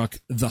pickup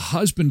truck, the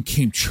husband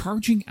came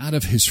charging out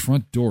of his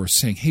front door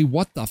saying, hey,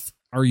 what the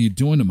are you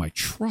doing to my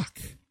truck?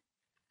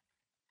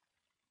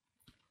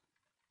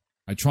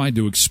 I tried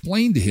to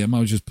explain to him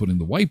I was just putting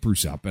the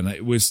wipers up, and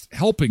it was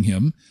helping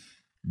him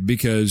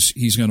because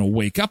he's going to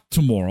wake up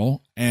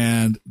tomorrow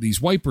and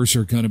these wipers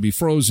are going to be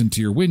frozen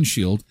to your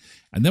windshield,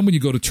 and then when you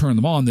go to turn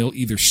them on, they'll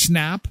either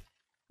snap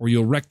or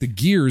you'll wreck the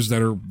gears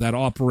that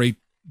operate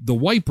the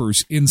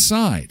wipers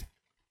inside.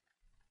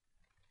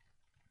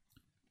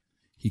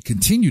 He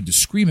continued to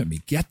scream at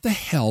me, get the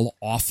hell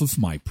off of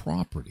my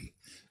property.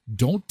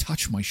 Don't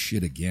touch my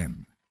shit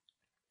again.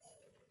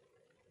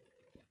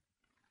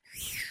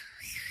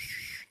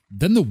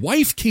 Then the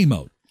wife came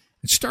out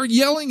and started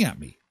yelling at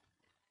me.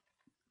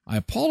 I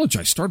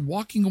apologized, started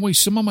walking away.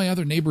 Some of my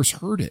other neighbors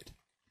heard it.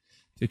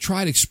 They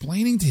tried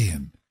explaining to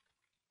him,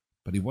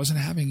 but he wasn't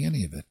having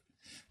any of it.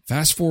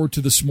 Fast forward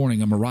to this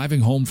morning. I'm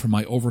arriving home from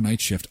my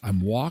overnight shift.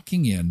 I'm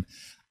walking in.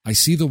 I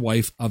see the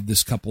wife of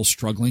this couple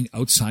struggling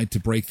outside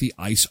to break the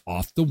ice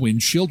off the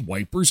windshield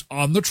wipers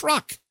on the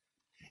truck.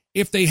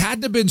 If they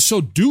hadn't have been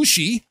so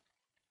douchey,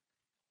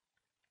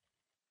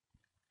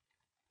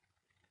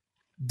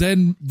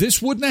 then this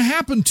wouldn't have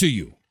happened to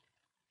you.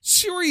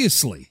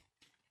 Seriously.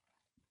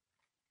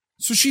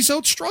 So she's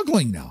out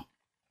struggling now.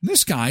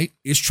 This guy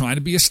is trying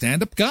to be a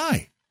stand-up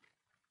guy.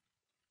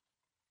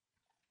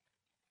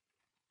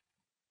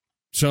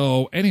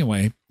 So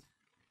anyway,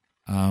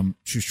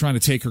 she's trying to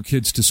take her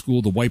kids to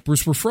school. The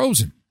wipers were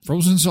frozen.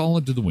 Frozen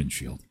solid to the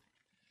windshield.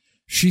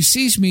 She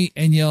sees me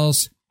and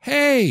yells,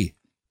 hey,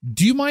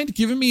 do you mind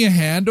giving me a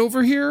hand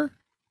over here?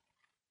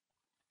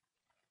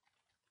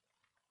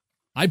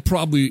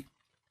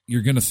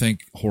 You're going to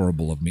think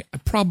horrible of me.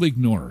 I'd probably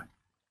ignore her.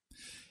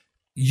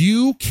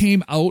 You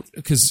came out,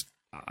 because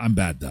I'm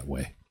bad that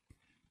way.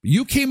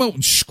 You came out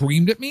and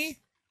screamed at me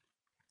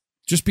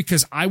just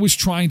because I was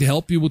trying to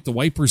help you with the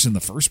wipers in the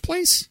first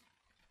place?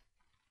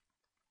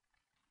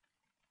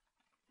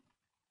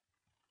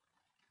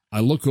 I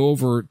look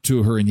over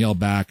to her and yell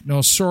back,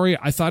 "No, sorry,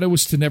 I thought it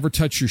was to never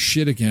touch your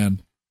shit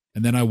again."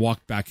 And then I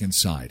walked back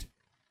inside.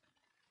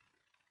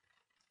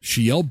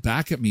 She yelled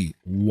back at me,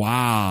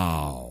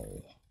 "Wow."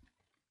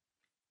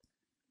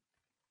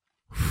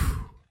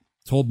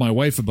 Told my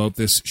wife about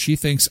this. She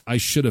thinks I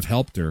should have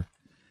helped her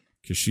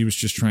because she was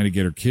just trying to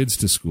get her kids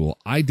to school.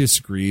 I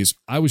disagree.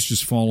 I was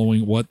just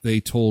following what they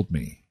told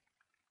me.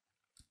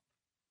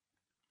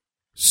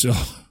 So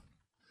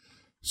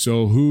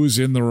who's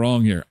in the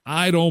wrong here?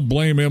 I don't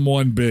blame him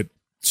one bit.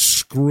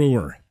 Screw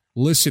her.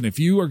 Listen, if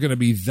you are going to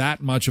be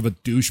that much of a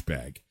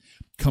douchebag,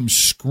 come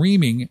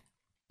screaming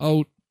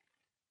out.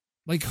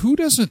 Like, who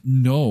doesn't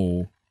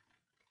know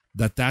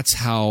that that's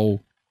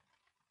how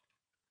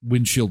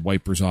windshield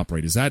wipers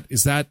operate? Is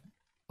that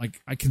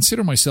like, I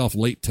consider myself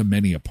late to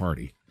many a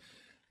party,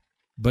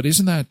 but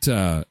isn't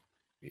that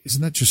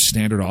just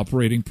standard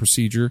operating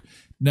procedure?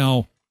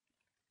 Now,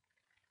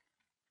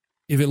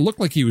 if it looked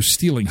like he was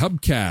stealing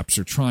hubcaps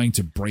or trying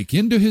to break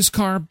into his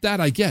car, that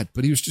I get,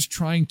 but he was just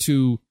trying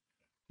to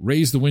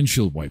raise the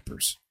windshield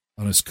wipers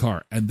on his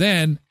car. And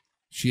then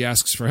she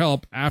asks for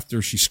help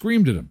after she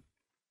screamed at him.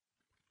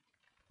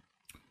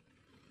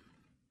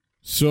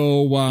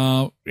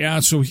 So,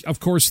 so of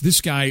course this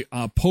guy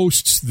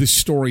posts this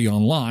story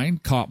online,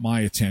 caught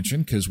my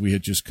attention because we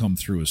had just come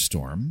through a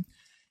storm.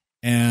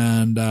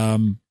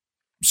 And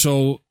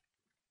so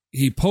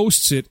he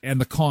posts it and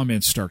the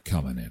comments start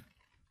coming in.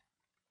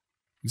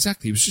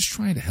 Exactly. He was just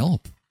trying to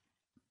help.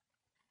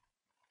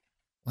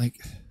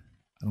 Like,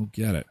 I don't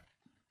get it.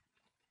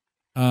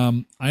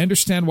 I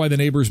understand why the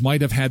neighbors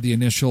might have had the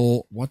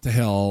initial, "What the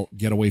hell,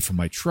 get away from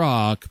my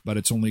truck," but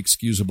it's only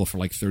excusable for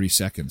like 30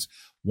 seconds.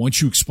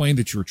 Once you explain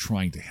that you were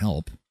trying to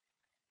help.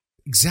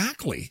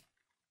 Exactly.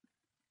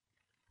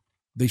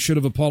 They should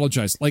have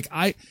apologized.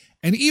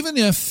 And even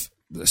if,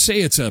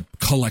 say it's a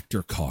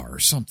collector car or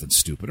something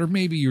stupid, or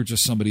maybe you're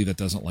just somebody that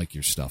doesn't like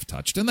your stuff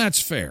touched, and that's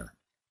fair.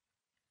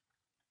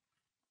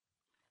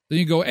 Then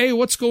you go, "Hey,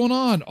 what's going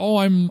on?" "Oh,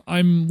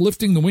 I'm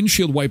lifting the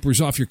windshield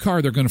wipers off your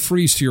car. They're going to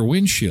freeze to your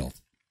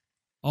windshield."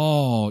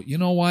 "Oh, you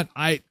know what?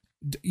 I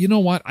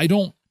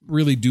don't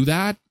really do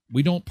that.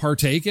 We don't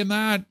partake in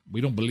that.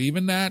 We don't believe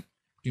in that.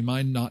 Do you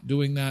mind not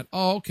doing that?"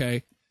 "Oh,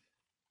 okay.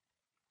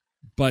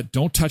 But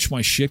don't touch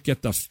my shit.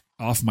 Get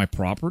off my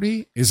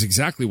property," is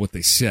exactly what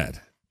they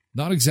said.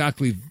 Not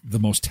exactly the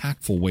most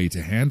tactful way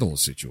to handle a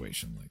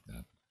situation like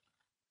that.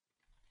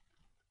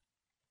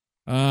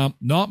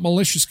 Not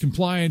malicious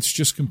compliance,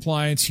 just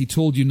compliance. He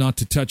told you not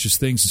to touch his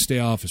things and stay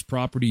off his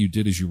property. You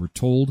did as you were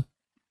told.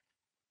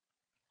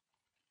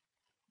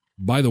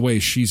 By the way,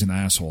 she's an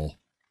asshole.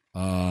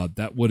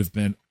 That would have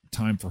been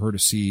time for her to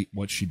see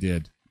what she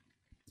did.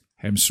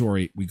 "I'm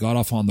sorry, we got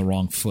off on the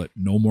wrong foot.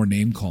 No more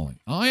name calling."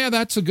 Oh, yeah,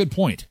 that's a good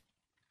point.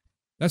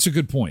 That's a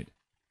good point.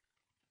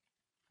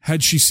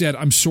 Had she said,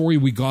 "I'm sorry,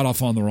 we got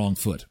off on the wrong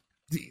foot,"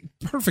 the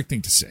perfect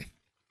thing to say.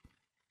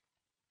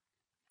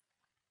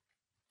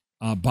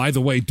 By the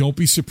way, don't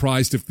be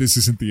surprised if this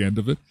isn't the end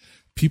of it.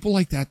 People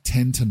like that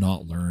tend to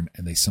not learn,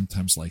 and they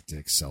sometimes like to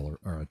accelerate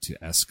or to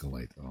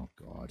escalate. Oh,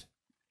 God.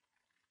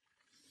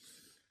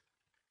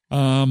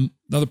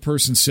 Another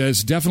person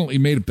says, "Definitely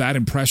made a bad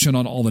impression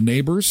on all the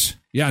neighbors."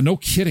 Yeah, no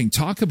kidding.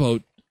 Talk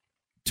about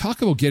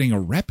getting a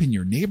rep in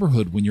your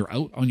neighborhood when you're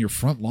out on your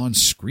front lawn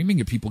screaming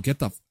at people, "Get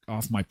the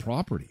off my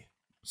property."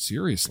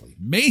 Seriously.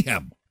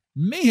 Mayhem,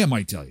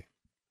 I tell you.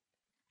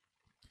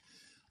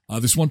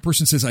 This one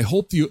person says, I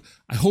hope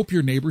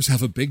your neighbors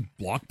have a big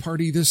block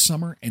party this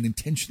summer and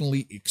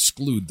intentionally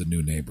exclude the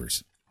new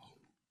neighbors.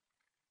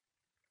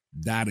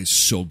 That is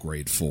so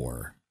grade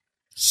 4.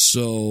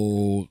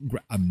 So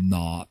I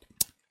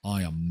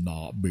am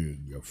not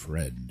being your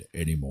friend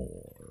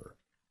anymore.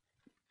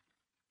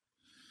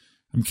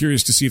 I'm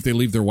curious to see if they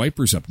leave their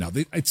wipers up now.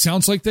 It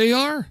sounds like they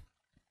are.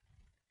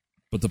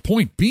 But the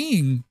point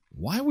being,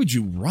 why would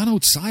you run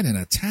outside and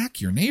attack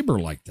your neighbor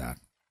like that?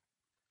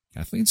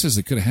 Kathleen says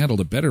they could have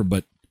handled it better,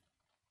 but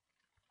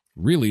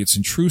really it's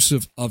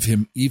intrusive of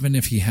him even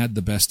if he had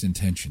the best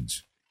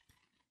intentions.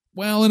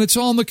 Well, and it's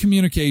all in the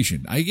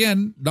communication.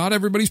 Again, not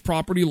everybody's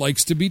property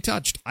likes to be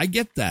touched. I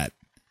get that.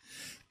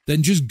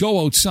 Then just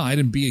go outside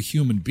and be a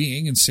human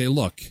being and say,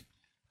 "Look,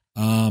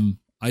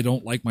 I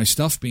don't like my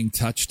stuff being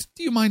touched.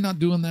 Do you mind not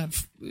doing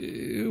that?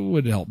 It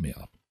would help me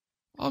out."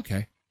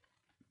 Okay.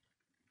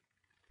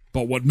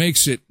 But what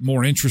makes it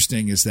more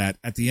interesting is that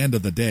at the end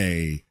of the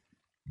day,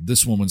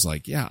 this woman's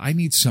like, "Yeah, I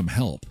need some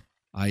help.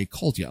 I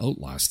called you out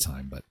last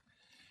time." But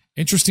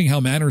interesting how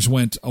manners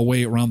went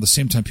away around the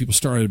same time people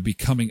started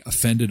becoming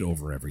offended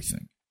over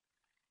everything.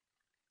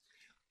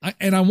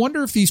 And I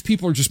wonder if these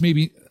people are just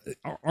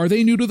are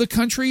they new to the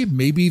country?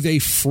 Maybe they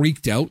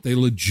freaked out. They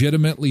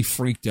legitimately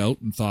freaked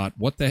out and thought,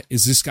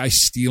 is this guy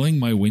stealing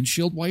my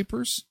windshield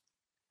wipers?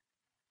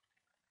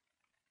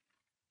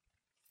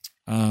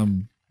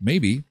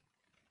 Maybe.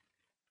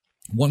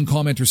 One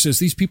commenter says,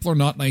 "These people are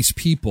not nice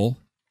people.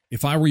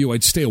 If I were you,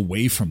 I'd stay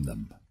away from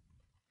them.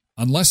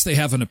 Unless they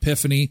have an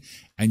epiphany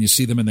and you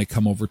see them and they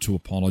come over to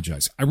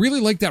apologize." I really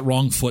like that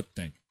wrong foot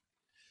thing.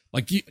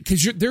 Like,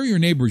 because they're your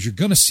neighbors. You're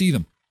going to see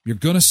them. You're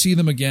going to see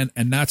them again,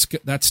 and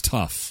that's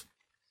tough.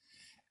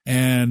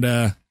 And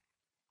I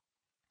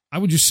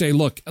would just say,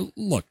 look,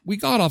 we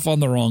got off on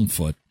the wrong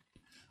foot.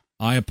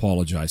 I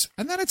apologize.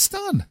 And then it's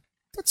done.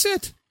 That's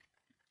it.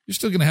 You're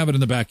still going to have it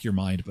in the back of your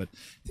mind, but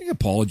I think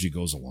apology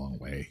goes a long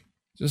way.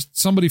 Just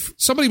somebody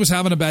was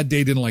having a bad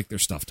day, didn't like their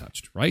stuff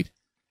touched, right?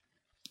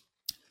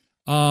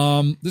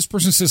 This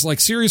person says, like,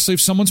 seriously,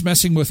 if someone's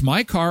messing with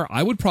my car,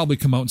 I would probably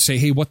come out and say,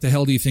 hey, what the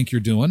hell do you think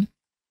you're doing?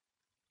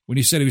 When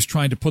he said he was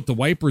trying to put the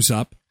wipers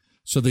up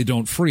so they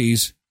don't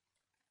freeze,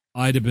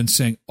 I'd have been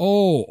saying,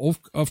 oh,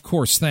 of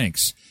course,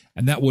 thanks.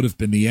 And that would have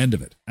been the end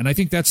of it. And I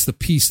think that's the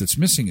piece that's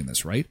missing in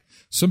this, right?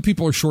 Some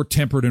people are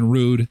short-tempered and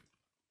rude,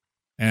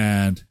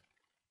 and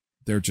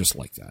they're just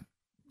like that.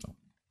 So,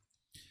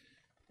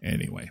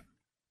 anyway,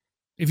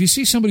 if you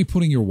see somebody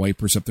putting your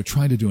wipers up, they're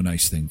trying to do a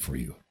nice thing for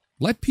you.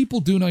 Let people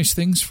do nice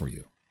things for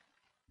you.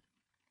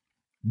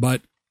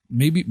 But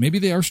maybe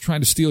they are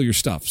trying to steal your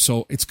stuff.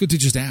 So it's good to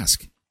just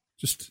ask.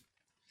 Just,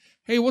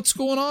 hey, what's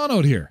going on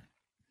out here?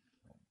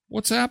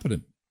 What's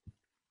happening?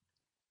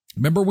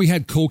 Remember we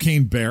had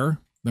Cocaine Bear?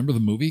 Remember the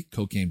movie,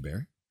 Cocaine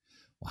Bear?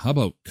 Well, how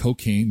about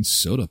Cocaine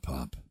Soda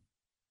Pop?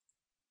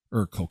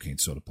 Or Cocaine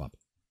Soda Pop.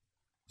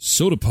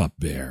 Soda Pop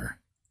Bear.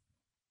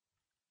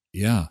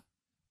 Yeah.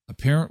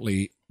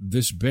 Apparently,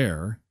 this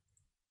bear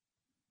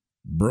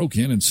broke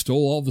in and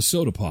stole all the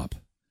soda pop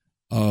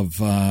of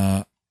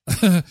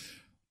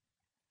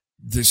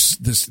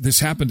this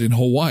happened in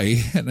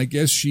Hawaii, and I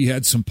guess she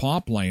had some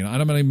pop laying.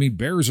 I mean,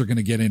 bears are going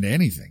to get into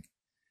anything.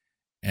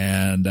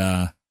 And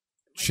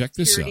check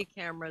this out. Security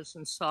cameras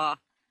and saw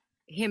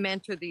him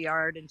enter the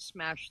yard and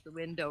smash the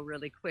window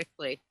really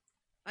quickly.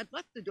 I'd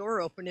left the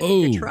door open if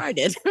he tried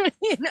it.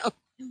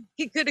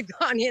 He could have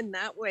gone in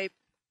that way.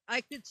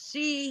 I could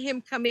see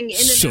him coming in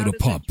and soda out of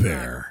pop the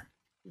bear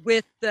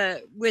with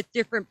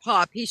different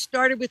pop. He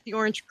started with the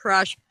Orange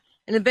Crush,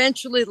 and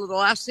eventually the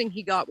last thing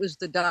he got was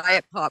the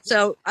Diet Pop.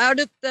 So out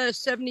of the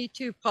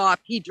 72 pop,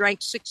 he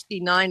drank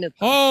 69 of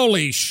them.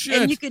 Holy shit.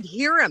 And you could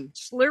hear him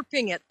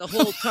slurping it the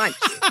whole time.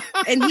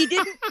 And he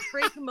didn't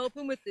break them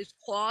open with his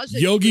claws.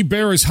 Yogi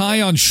Bear is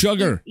high on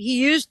sugar. He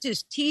used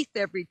his teeth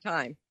every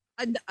time.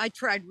 And I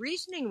tried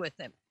reasoning with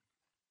him.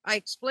 I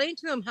explained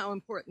to him how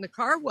important the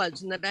car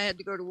was and that I had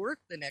to go to work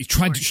the next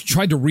morning. You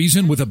tried to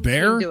reason with a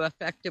bear? To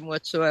affect him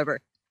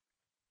whatsoever.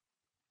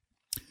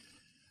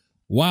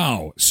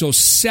 Wow. So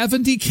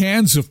 70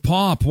 cans of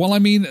pop. Well, I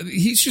mean,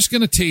 he's just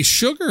going to taste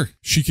sugar.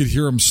 She could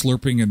hear him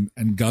slurping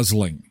and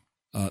guzzling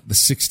the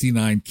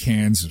 69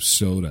 cans of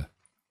soda.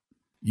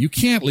 You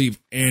can't leave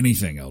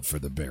anything out for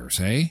the bears,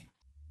 hey?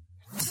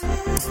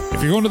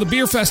 If you're going to the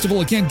beer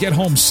festival, again, get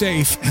home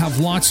safe. Have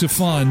lots of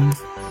fun.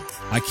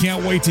 I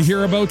can't wait to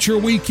hear about your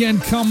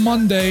weekend come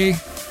Monday.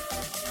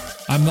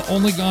 I'm the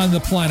only guy on the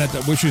planet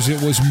that wishes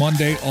it was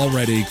Monday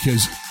already,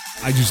 because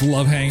I just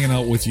love hanging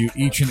out with you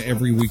each and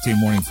every weekday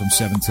morning from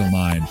 7 till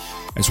 9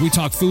 as we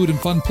talk food and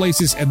fun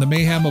places and the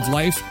mayhem of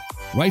life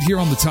right here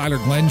on the Tyler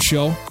Glenn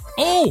Show.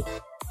 Oh,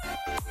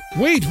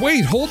 wait,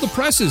 hold the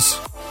presses.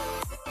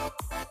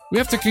 We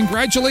have to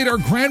congratulate our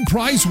grand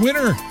prize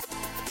winner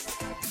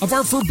of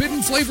our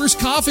Forbidden Flavors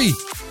coffee,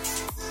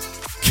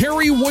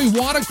 Carrie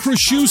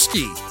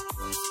Woywada-Kraszewski.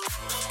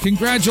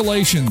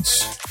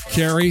 Congratulations,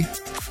 Carrie.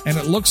 And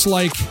it looks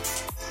like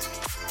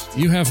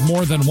you have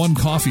more than one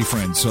coffee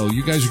friend, so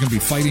you guys are going to be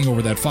fighting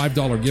over that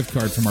 $5 gift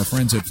card from our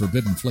friends at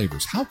Forbidden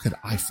Flavors. How could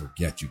I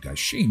forget, you guys?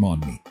 Shame on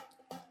me.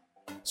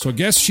 So I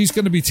guess she's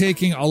going to be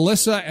taking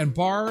Alyssa and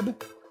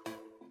Barb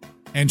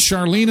and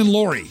Charlene and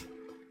Lori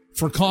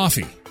for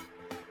coffee.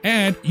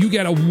 And you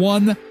get a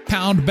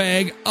 1-pound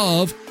bag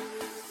of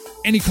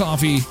any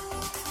coffee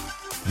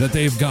that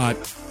they've got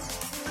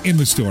in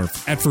the store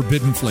at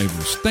Forbidden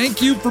Flavors.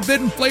 Thank you,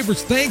 Forbidden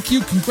Flavors. Thank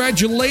you.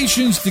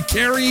 Congratulations to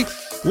Carrie.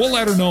 We'll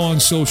let her know on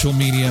social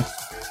media.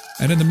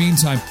 And in the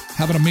meantime,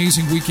 have an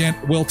amazing weekend.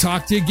 We'll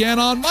talk to you again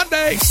on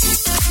Monday.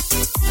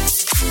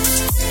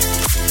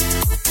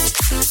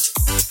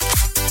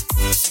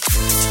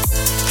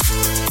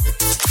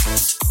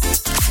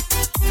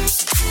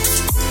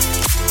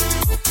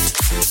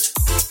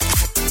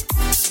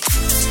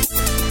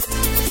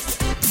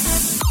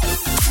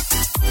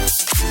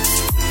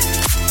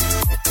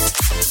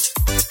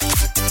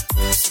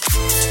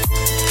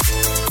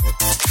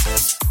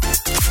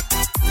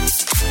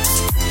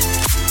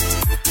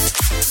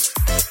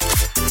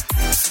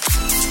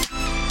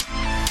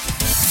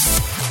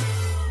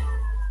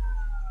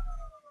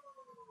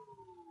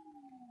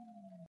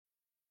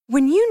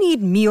 When you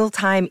need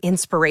mealtime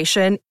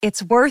inspiration,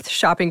 it's worth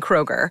shopping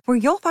Kroger, where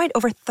you'll find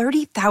over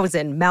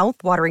 30,000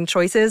 mouth-watering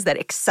choices that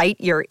excite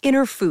your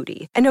inner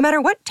foodie. And no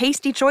matter what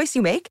tasty choice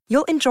you make,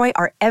 you'll enjoy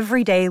our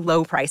everyday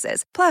low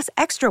prices, plus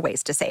extra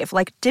ways to save,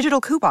 like digital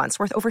coupons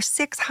worth over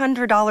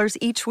 $600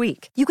 each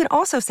week. You can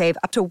also save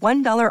up to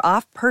 $1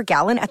 off per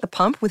gallon at the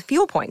pump with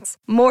fuel points.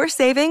 More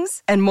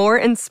savings and more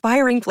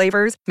inspiring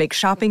flavors make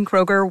shopping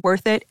Kroger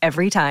worth it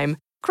every time.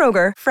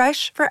 Kroger,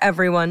 fresh for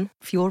everyone.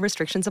 Fuel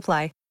restrictions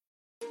apply.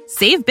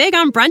 Save big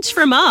on brunch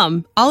for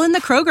mom, all in the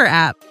Kroger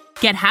app.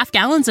 Get half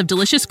gallons of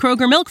delicious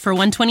Kroger milk for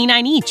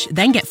 $1.29 each.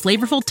 Then get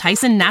flavorful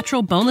Tyson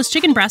natural boneless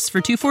chicken breasts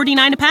for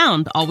 $2.49 a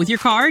pound, all with your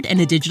card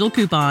and a digital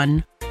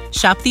coupon.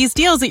 Shop these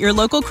deals at your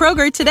local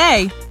Kroger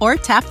today, or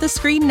tap the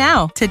screen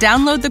now to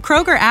download the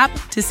Kroger app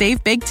to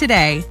save big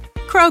today.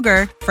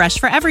 Kroger, fresh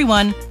for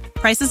everyone.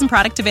 Prices and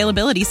product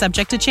availability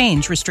subject to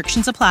change.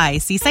 Restrictions apply.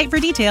 See site for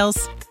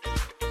details.